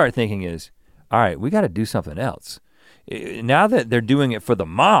that we start thinking is, all right, we gotta do something else. Now that they're doing it for the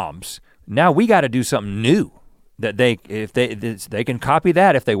moms, now we gotta do something new that they can copy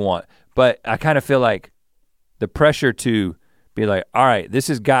that if they want. But I kind of feel like the pressure to be like, all right, this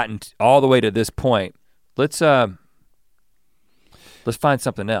has gotten all the way to this point. Let's find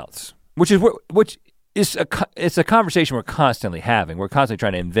something else. Which is it's a conversation we're constantly having. We're constantly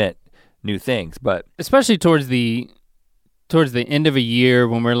trying to invent new things, but especially towards the end of a year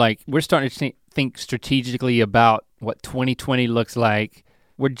when we're starting to think strategically about what 2020 looks like.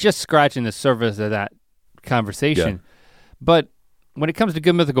 We're just scratching the surface of that conversation. Yeah. But when it comes to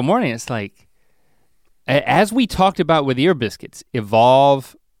Good Mythical Morning, it's like, as we talked about with Ear Biscuits,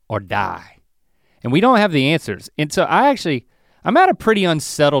 evolve or die. And we don't have the answers. And so I'm at a pretty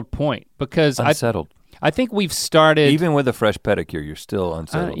unsettled point because unsettled. I think we've started. Even with a fresh pedicure, you're still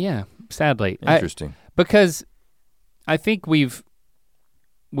unsettled. Yeah, sadly. Interesting. Because I think we've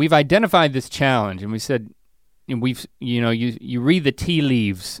identified this challenge and we said, and you read the tea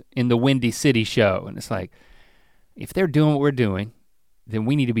leaves in the Windy City show and it's like, if they're doing what we're doing, then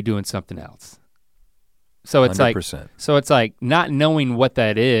we need to be doing something else. So it's 100%. Like not knowing what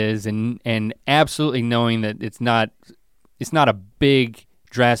that is and absolutely knowing that it's not a big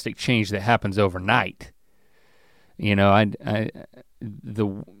drastic change that happens overnight. The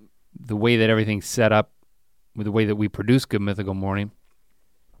way that everything's set up with the way that we produce Good Mythical Morning,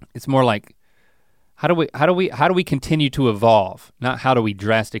 it's more like how do we continue to evolve, not how do we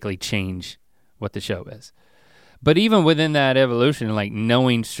drastically change what the show is. But even within that evolution, like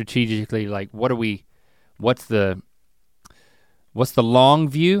knowing strategically, like what's the long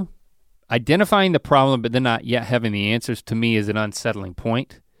view? Identifying the problem, but then not yet having the answers, to me is an unsettling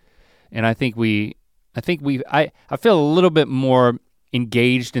point. And I feel a little bit more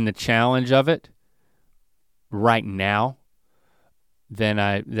engaged in the challenge of it right now than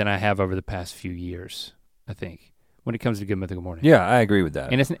I have over the past few years, I think, when it comes to Good Mythical Morning. Yeah, I agree with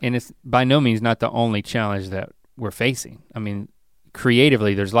that. And it's by no means not the only challenge that we're facing. I mean,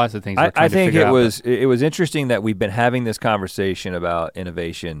 creatively, there's lots of things we're trying to figure out. I think it was interesting that we've been having this conversation about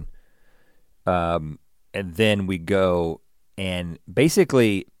innovation, and then we go and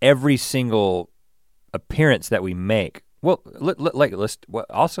basically every single appearance that we make. Well,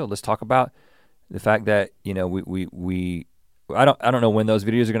 let's talk about the fact that I don't know when those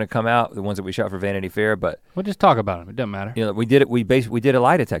videos are going to come out, the ones that we shot for Vanity Fair, but we'll just talk about them. It doesn't matter. We did it. We did a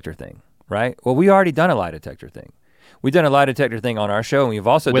lie detector thing, right? Well, we already done a lie detector thing. We've done a lie detector thing on our show, and we've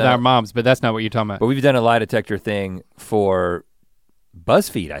also with our moms, but that's not what you're talking about. But we've done a lie detector thing for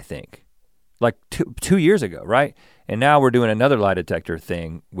BuzzFeed, I think, like 2 years ago, right? And now we're doing another lie detector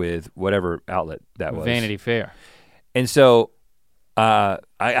thing with whatever outlet that was. Vanity Fair. And so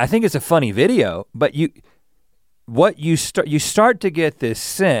I think it's a funny video, but you start to get this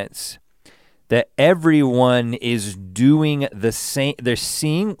sense that everyone is doing the same. They're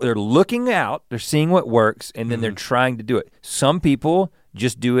looking out, they're seeing what works, and then they're trying to do it. Some people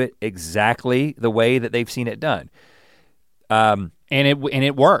just do it exactly the way that they've seen it done. And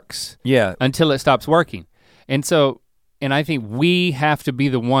it works. Yeah. Until it stops working. And so I think we have to be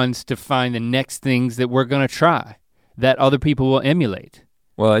the ones to find the next things that we're gonna try that other people will emulate.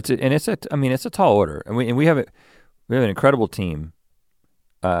 Well, it's a tall order, and we have an incredible team,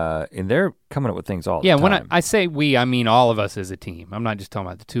 and they're coming up with things all the time. Yeah, when I say we, I mean all of us as a team. I'm not just talking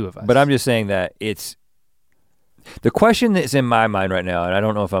about the two of us. But I'm just saying that it's the question that's in my mind right now, and I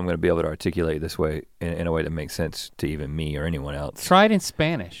don't know if I'm going to be able to articulate this way in a way that makes sense to even me or anyone else. Try it in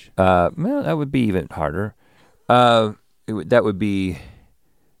Spanish. Well, that would be even harder. That would be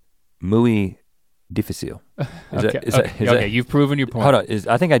muy difícil. Okay, you've proven your point. Hold on,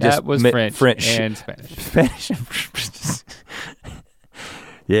 I think I just that was French and Spanish. Spanish.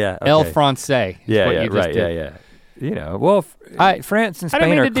 Yeah. Okay. El Francais. Yeah, right. Did. Yeah. You know, well, France and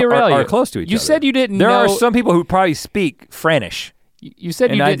Spain are close to each other. You said you didn't know. There are know. some people who probably speak Franish. You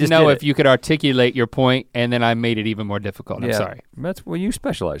said you didn't know if you could articulate your point, and then I made it even more difficult. I'm sorry. You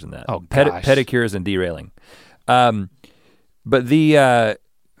specialize in that. Oh, gosh. Pedicures and derailing. But the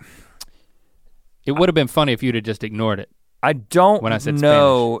it would have been funny if you'd have just ignored it. I don't when I said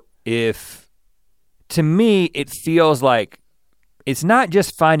know if, to me, it feels like it's not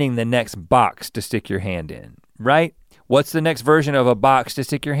just finding the next box to stick your hand in, right? What's the next version of a box to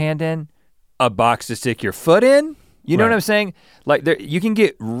stick your hand in? A box to stick your foot in? You know what I'm saying? Like you can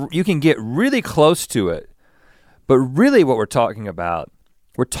get really close to it, but really what we're talking about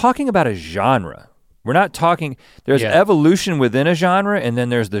a genre. We're not talking, there's evolution within a genre, and then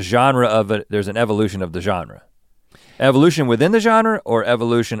there's the genre of it, there's an evolution of the genre. Evolution within the genre or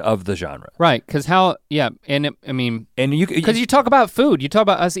evolution of the genre. Right, because because you talk about food, you talk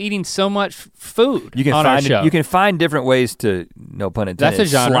about us eating so much food on our show. You can find different ways to, no pun intended, that's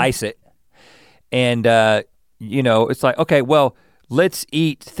a genre. Slice it. And it's like, okay, well, let's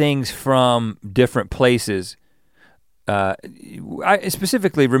eat things from different places. I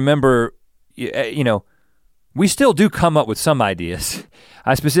specifically remember, we still do come up with some ideas.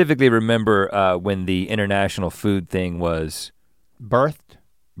 I specifically remember when the international food thing was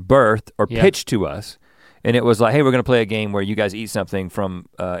birthed or pitched to us. And it was like, hey, we're gonna play a game where you guys eat something from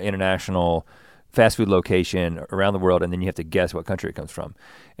international fast food location around the world, and then you have to guess what country it comes from.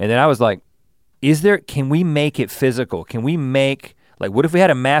 And then I was like, can we make it physical? Can we make, like, what if we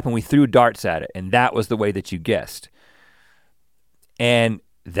had a map and we threw darts at it and that was the way that you guessed? And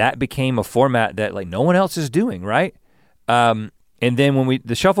that became a format that like no one else is doing, right? And then when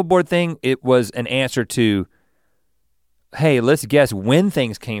the shuffleboard thing, it was an answer to, hey, let's guess when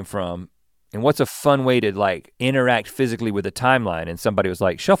things came from and what's a fun way to like interact physically with a timeline. And somebody was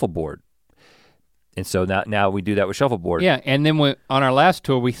like, shuffleboard. And so now we do that with shuffleboard. Yeah, and then on our last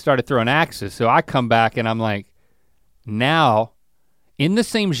tour, we started throwing axes. So I come back and I'm like, now in the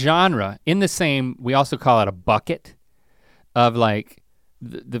same genre, we also call it a bucket of like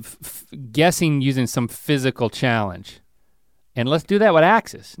guessing using some physical challenge. And let's do that with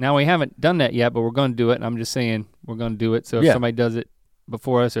axes. Now we haven't done that yet, but we're gonna do it. And I'm just saying we're gonna do it. So if somebody does it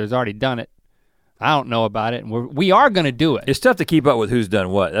before us or has already done it, I don't know about it. And we are gonna do it. It's tough to keep up with who's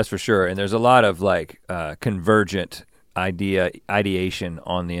done what, that's for sure. And there's a lot of like convergent ideation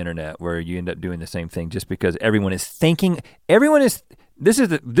on the internet where you end up doing the same thing just because everyone is thinking, this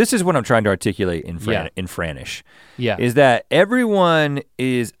is what I'm trying to articulate in Franish. Yeah. Is that everyone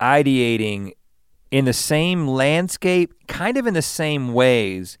is ideating in the same landscape, kind of in the same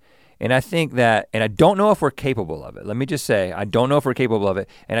ways. And I think that, and I don't know if we're capable of it. Let me just say, I don't know if we're capable of it.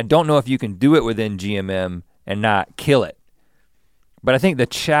 And I don't know if you can do it within GMM and not kill it. But I think the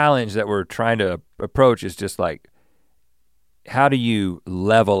challenge that we're trying to approach is just like, how do you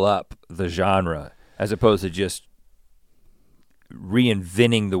level up the genre as opposed to just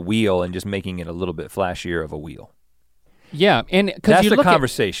reinventing the wheel and just making it a little bit flashier of a wheel? Yeah, and that's the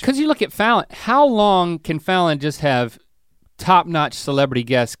conversation. Because you look at Fallon, how long can Fallon just have top-notch celebrity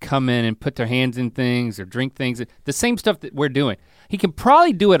guests come in and put their hands in things or drink things, the same stuff that we're doing? He can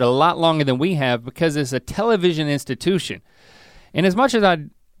probably do it a lot longer than we have because it's a television institution. And as much as I'd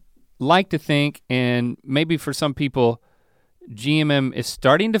like to think, and maybe for some people, GMM is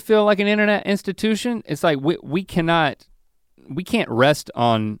starting to feel like an internet institution, it's like we can't rest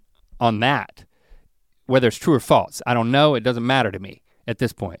on that. Whether it's true or false, I don't know, it doesn't matter to me at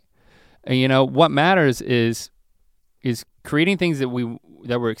this point. And what matters is creating things that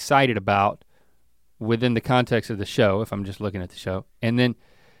we're excited about within the context of the show, if I'm just looking at the show, and then,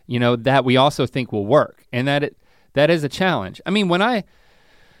 that we also think will work, and that is a challenge. I mean, when I,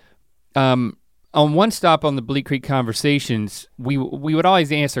 on One Stop on the Bleak Creek Conversations, we would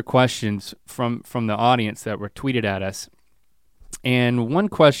always answer questions from the audience that were tweeted at us, and one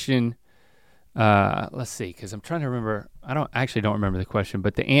question, let's see, because I'm trying to remember, I don't remember the question,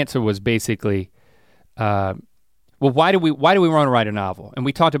 but the answer was basically, well, why do we want to write a novel? And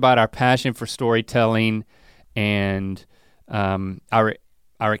we talked about our passion for storytelling, and once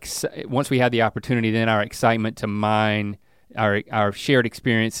we had the opportunity, then our excitement to mine our shared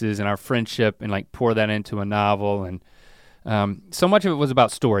experiences and our friendship and like pour that into a novel. And so much of it was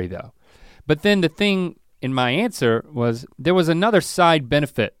about story though. But then the thing in my answer was there was another side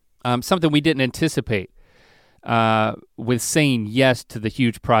benefit, something we didn't anticipate with saying yes to the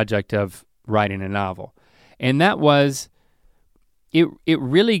huge project of writing a novel. And that was, it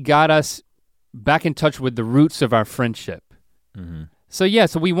really got us back in touch with the roots of our friendship. Mm-hmm. So yeah,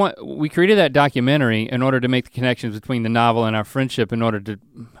 so we created that documentary in order to make the connections between the novel and our friendship in order to,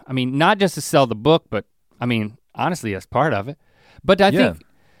 I mean, not just to sell the book, but I mean, honestly, that's part of it. But I think,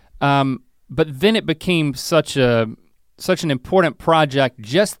 but then it became such an important project,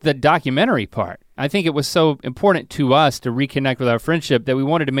 just the documentary part. I think it was so important to us to reconnect with our friendship that we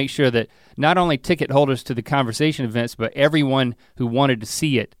wanted to make sure that not only ticket holders to the conversation events, but everyone who wanted to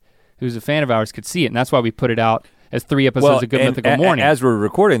see it, who's a fan of ours, could see it. And that's why we put it out as 3 episodes of Good Mythical Morning. As we're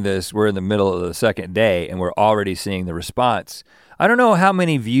recording this, we're in the middle of the second day and we're already seeing the response. I don't know how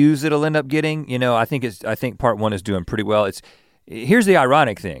many views it'll end up getting. You know, I think part 1 is doing pretty well. Here's the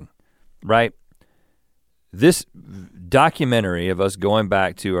ironic thing, right? This documentary of us going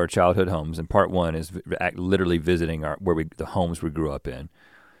back to our childhood homes, and part 1 is literally visiting the homes we grew up in,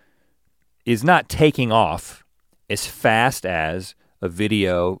 is not taking off as fast as a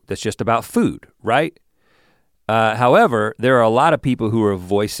video that's just about food, right? However, there are a lot of people who are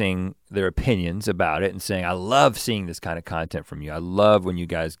voicing their opinions about it and saying, I love seeing this kind of content from you. I love when you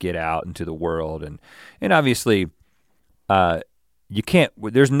guys get out into the world. And obviously, you can't,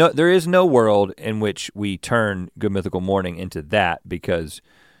 there is no world in which we turn Good Mythical Morning into that, because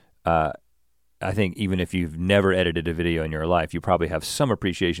I think even if you've never edited a video in your life, you probably have some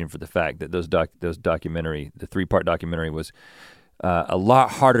appreciation for the fact that the 3-part documentary was a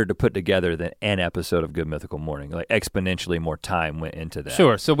lot harder to put together than an episode of Good Mythical Morning. Like exponentially more time went into that.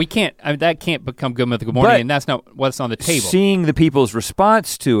 Sure, so that can't become Good Mythical Morning, and that's not what's on the table. Seeing the people's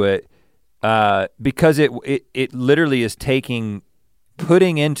response to it, because it literally is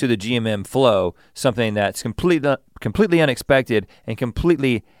putting into the GMM flow something that's completely unexpected and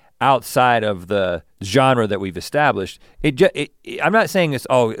completely outside of the genre that we've established. I'm not saying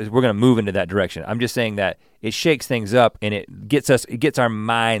we're gonna move into that direction. I'm just saying that it shakes things up and it gets our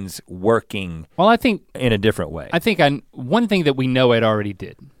minds working. Well, I think in a different way. I think one thing that we know it already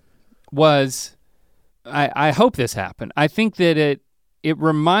did was, I hope this happened. I think that it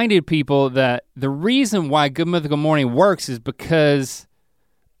reminded people that the reason why Good Mythical Morning works is because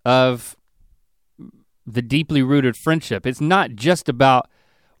of the deeply rooted friendship. It's not just about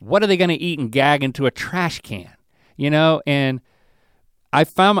what are they gonna eat and gag into a trash can, you know? And I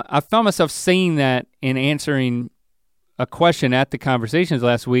found myself saying that in answering a question at the Conversations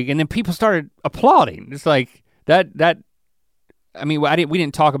last week, and then people started applauding. It's like that. I mean, we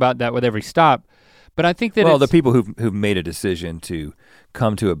didn't talk about that with every stop, but I think that the people who've made a decision to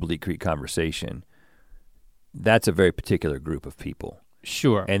come to a Bleak Creek Conversation, that's a very particular group of people.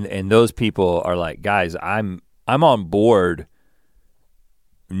 Sure. And those people are like, guys, I'm on board.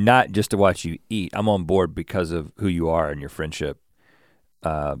 Not just to watch you eat, I'm on board because of who you are and your friendship.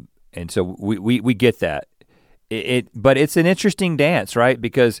 And so we get that. But it's an interesting dance, right?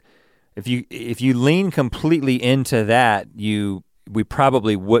 Because if you lean completely into that, we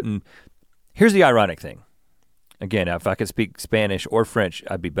probably wouldn't. Here's the ironic thing. Again, if I could speak Spanish or French,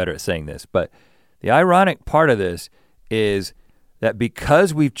 I'd be better at saying this. But the ironic part of this is that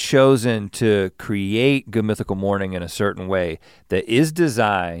because we've chosen to create Good Mythical Morning in a certain way that is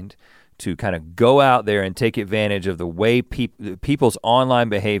designed to kind of go out there and take advantage of the way people's online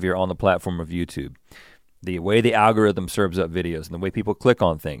behavior on the platform of YouTube, the way the algorithm serves up videos and the way people click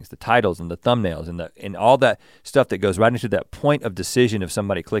on things, the titles and the thumbnails and all that stuff that goes right into that point of decision of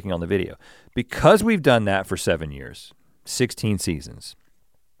somebody clicking on the video. Because we've done that for 7 years, 16 seasons,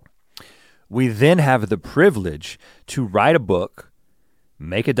 we then have the privilege to write a book,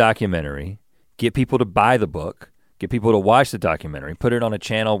 make a documentary, get people to buy the book, get people to watch the documentary, put it on a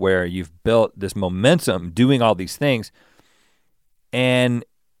channel where you've built this momentum doing all these things, and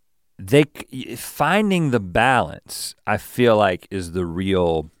finding the balance, I feel like is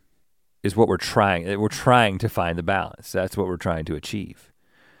what we're trying. We're trying to find the balance. That's what we're trying to achieve.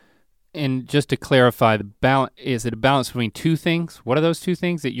 And just to clarify, the balance, is it a balance between two things? What are those two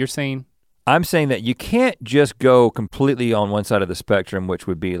things that you're saying? I'm saying that you can't just go completely on one side of the spectrum, which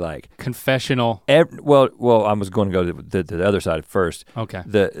would be like confessional. Well, I was going to go to the other side first. Okay.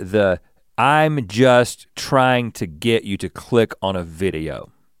 I'm just trying to get you to click on a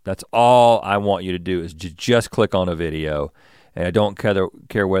video. That's all I want you to do is just click on a video. And I don't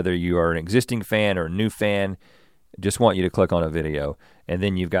care whether you are an existing fan or a new fan, just want you to click on a video. And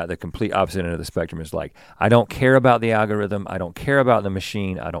then you've got the complete opposite end of the spectrum. It's like, I don't care about the algorithm. I don't care about the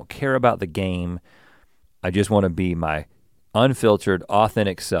machine. I don't care about the game. I just want to be my unfiltered,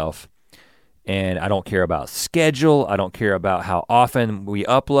 authentic self. And I don't care about schedule. I don't care about how often we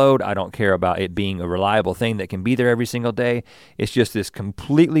upload. I don't care about it being a reliable thing that can be there every single day. It's just this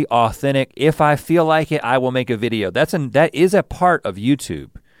completely authentic, if I feel like it, I will make a video. That is a part of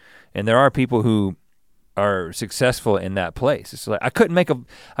YouTube. And there are people who are successful in that place. It's like, I couldn't make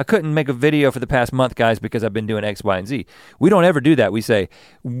a video for the past month, guys, because I've been doing X, Y, and Z. We don't ever do that. We say,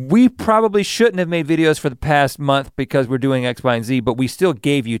 we probably shouldn't have made videos for the past month because we're doing X, Y, and Z, but we still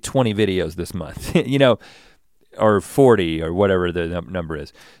gave you 20 videos this month, or 40 or whatever the number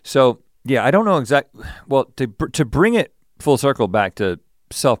is. So yeah, I don't know to bring it full circle back to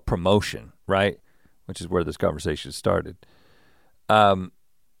self-promotion, right? Which is where this conversation started.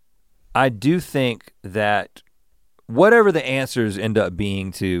 I do think that whatever the answers end up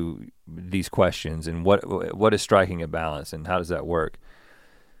being to these questions and what is striking a balance and how does that work,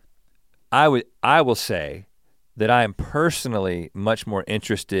 I will say that I am personally much more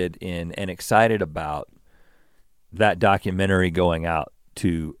interested in and excited about that documentary going out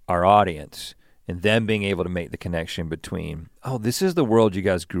to our audience and them being able to make the connection between, oh, this is the world you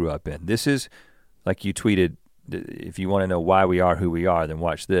guys grew up in. This is, like you tweeted, if you want to know why we are who we are, then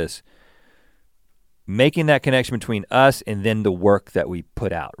watch this. Making that connection between us and then the work that we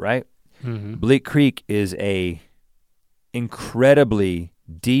put out, right? Mm-hmm. Bleak Creek is a incredibly,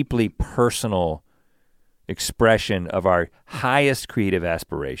 deeply personal expression of our highest creative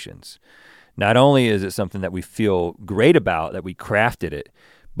aspirations. Not only is it something that we feel great about, that we crafted it,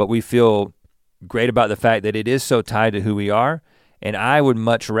 but we feel great about the fact that it is so tied to who we are. And I would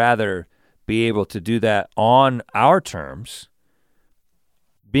much rather be able to do that on our terms,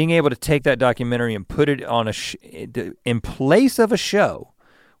 being able to take that documentary and put it on in place of a show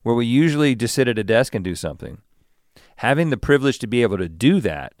where we usually just sit at a desk and do something. Having the privilege to be able to do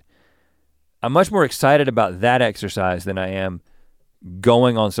that, I'm much more excited about that exercise than I am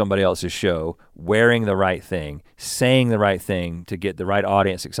going on somebody else's show, wearing the right thing, saying the right thing to get the right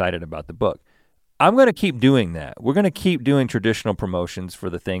audience excited about the book. I'm gonna keep doing that. We're gonna keep doing traditional promotions for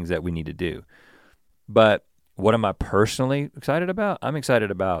the things that we need to do. But what am I personally excited about? I'm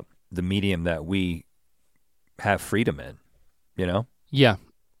excited about the medium that we have freedom in, Yeah.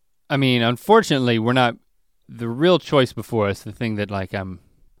 I mean, unfortunately, we're not, the real choice before us, the thing that like I'm,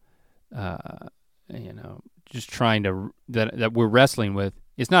 just trying to, that we're wrestling with,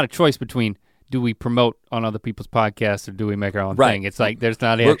 it's not a choice between do we promote on other people's podcasts or do we make our own thing? It's like there's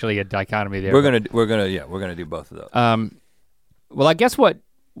not actually a dichotomy there. We're gonna do both of those. Well, I guess what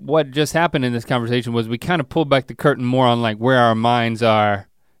just happened in this conversation was we kind of pulled back the curtain more on like where our minds are,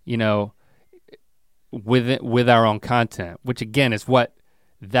 with our own content, which again is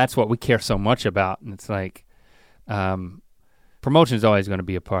that's what we care so much about. And it's like, promotion is always gonna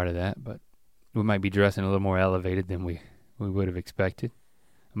be a part of that, but we might be dressing a little more elevated than we would have expected.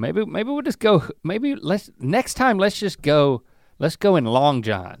 Maybe we'll just go, next time let's go in long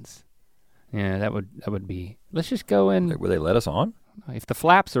johns. Yeah, that would be, let's just go in. Will they let us on? If the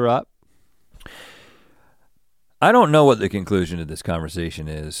flaps are up. I don't know what the conclusion of this conversation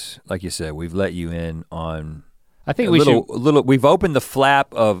is. Like you said, we've let you in on I think we've opened the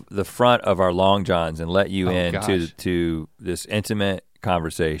flap of the front of our long johns and let you to this intimate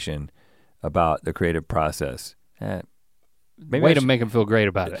conversation about the creative process. Way to make them feel great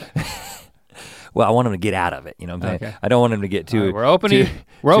about it. Well, I want them to get out of it. You know what I'm saying? I don't want them to get too. Right,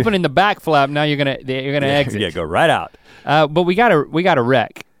 we're opening the back flap. Now you're gonna exit. Yeah, go right out. But we got a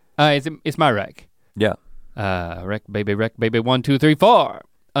wreck. It's my wreck. Yeah. Wreck baby 1 2 3 4.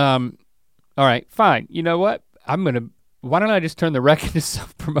 All right, fine. You know what? Why don't I just turn the wreck into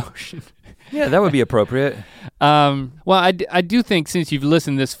self-promotion? Yeah, that would be appropriate. Well, I do think since you've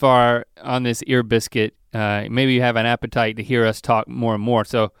listened this far on this ear biscuit, maybe you have an appetite to hear us talk more and more.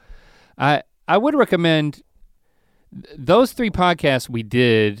 So I would recommend those 3 podcasts we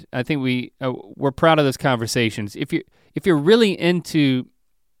did. I think we're proud of those conversations. If you're really into,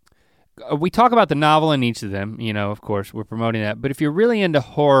 we talk about the novel in each of them, of course we're promoting that, but if you're really into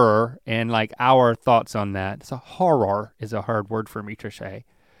horror and like our thoughts on that, horror is a hard word for me to say.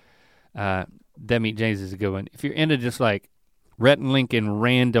 Them Eat James is a good one. If you're into just like Rhett and Lincoln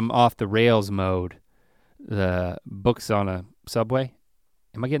random off the rails mode, the Books on a Subway.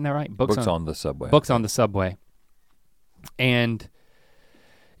 Am I getting that right? Books on the Subway. Books on the Subway. And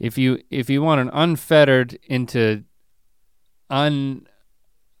if you want an unfettered into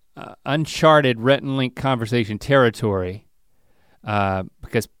uncharted Rhett and Link conversation territory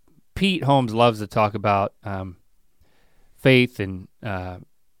because Pete Holmes loves to talk about faith and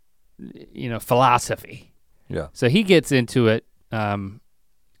philosophy. Yeah. So he gets into it and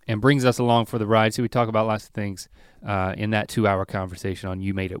brings us along for the ride. So we talk about lots of things in that 2-hour conversation on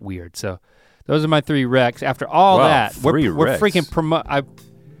You Made It Weird. So those are my 3 recs. After all that, we're freaking promoting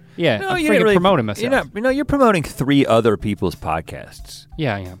myself. You're promoting 3 other people's podcasts.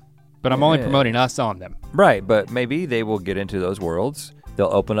 Yeah, I am. But I'm only promoting us on them. Right, but maybe they will get into those worlds. They'll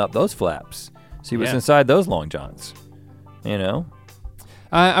open up those flaps. See what's inside those long johns.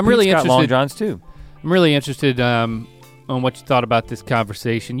 I'm really interested. Got long johns too. I'm really interested on what you thought about this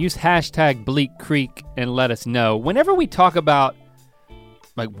conversation. Use hashtag Bleak Creek and let us know. Whenever we talk about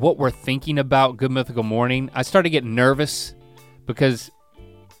like what we're thinking about Good Mythical Morning, I started getting nervous because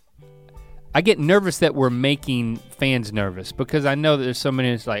I get nervous that we're making fans nervous because I know that there's so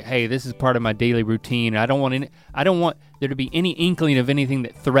many that's like, hey, this is part of my daily routine. I don't want there to be any inkling of anything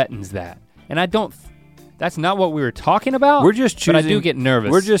that threatens that. And that's not what we were talking about. We're just choosing. But I do get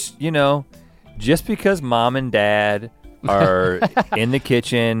nervous. We're just, just because mom and dad are in the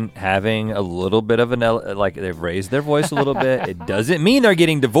kitchen having a little bit of they've raised their voice a little bit, it doesn't mean they're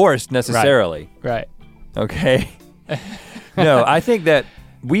getting divorced necessarily. Right. Okay. No, I think that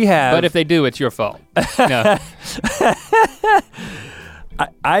we have. But if they do, it's your fault. No.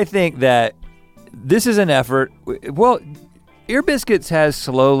 I think that this is an effort. Well, Ear Biscuits has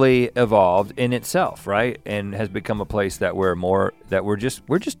slowly evolved in itself, right? And has become a place that we're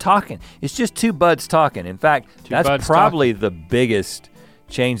just talking. It's just 2 buds talking. In fact, that's probably the biggest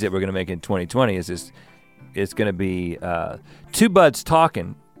change that we're gonna make in 2020 is this. It's gonna be 2 buds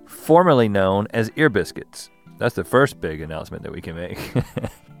talking, formerly known as Ear Biscuits. That's the first big announcement that we can make.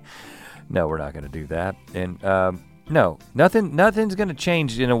 No, we're not gonna do that. And no, nothing's gonna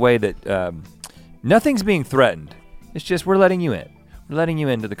change in a way that nothing's being threatened. It's just we're letting you in. We're letting you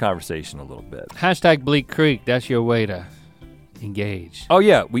into the conversation a little bit. Hashtag Bleak Creek, that's your way to engage. Oh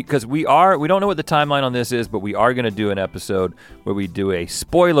yeah, because we don't know what the timeline on this is, but we are gonna do an episode where we do a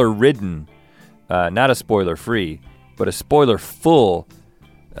spoiler-ridden, not a spoiler-free, but a spoiler-full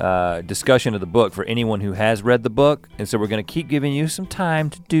discussion of the book for anyone who has read the book. And so we're gonna keep giving you some time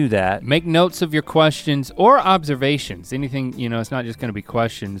to do that. Make notes of your questions or observations. Anything, it's not just gonna be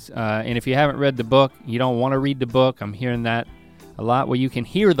questions. And if you haven't read the book, you don't wanna read the book, I'm hearing that a lot, well, you can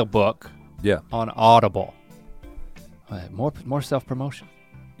hear the book on Audible. More self-promotion.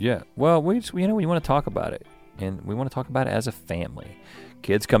 Yeah, well, we wanna talk about it. And we wanna talk about it as a family.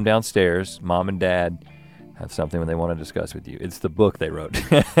 Kids come downstairs, mom and dad have something when they want to discuss with you. It's the book they wrote.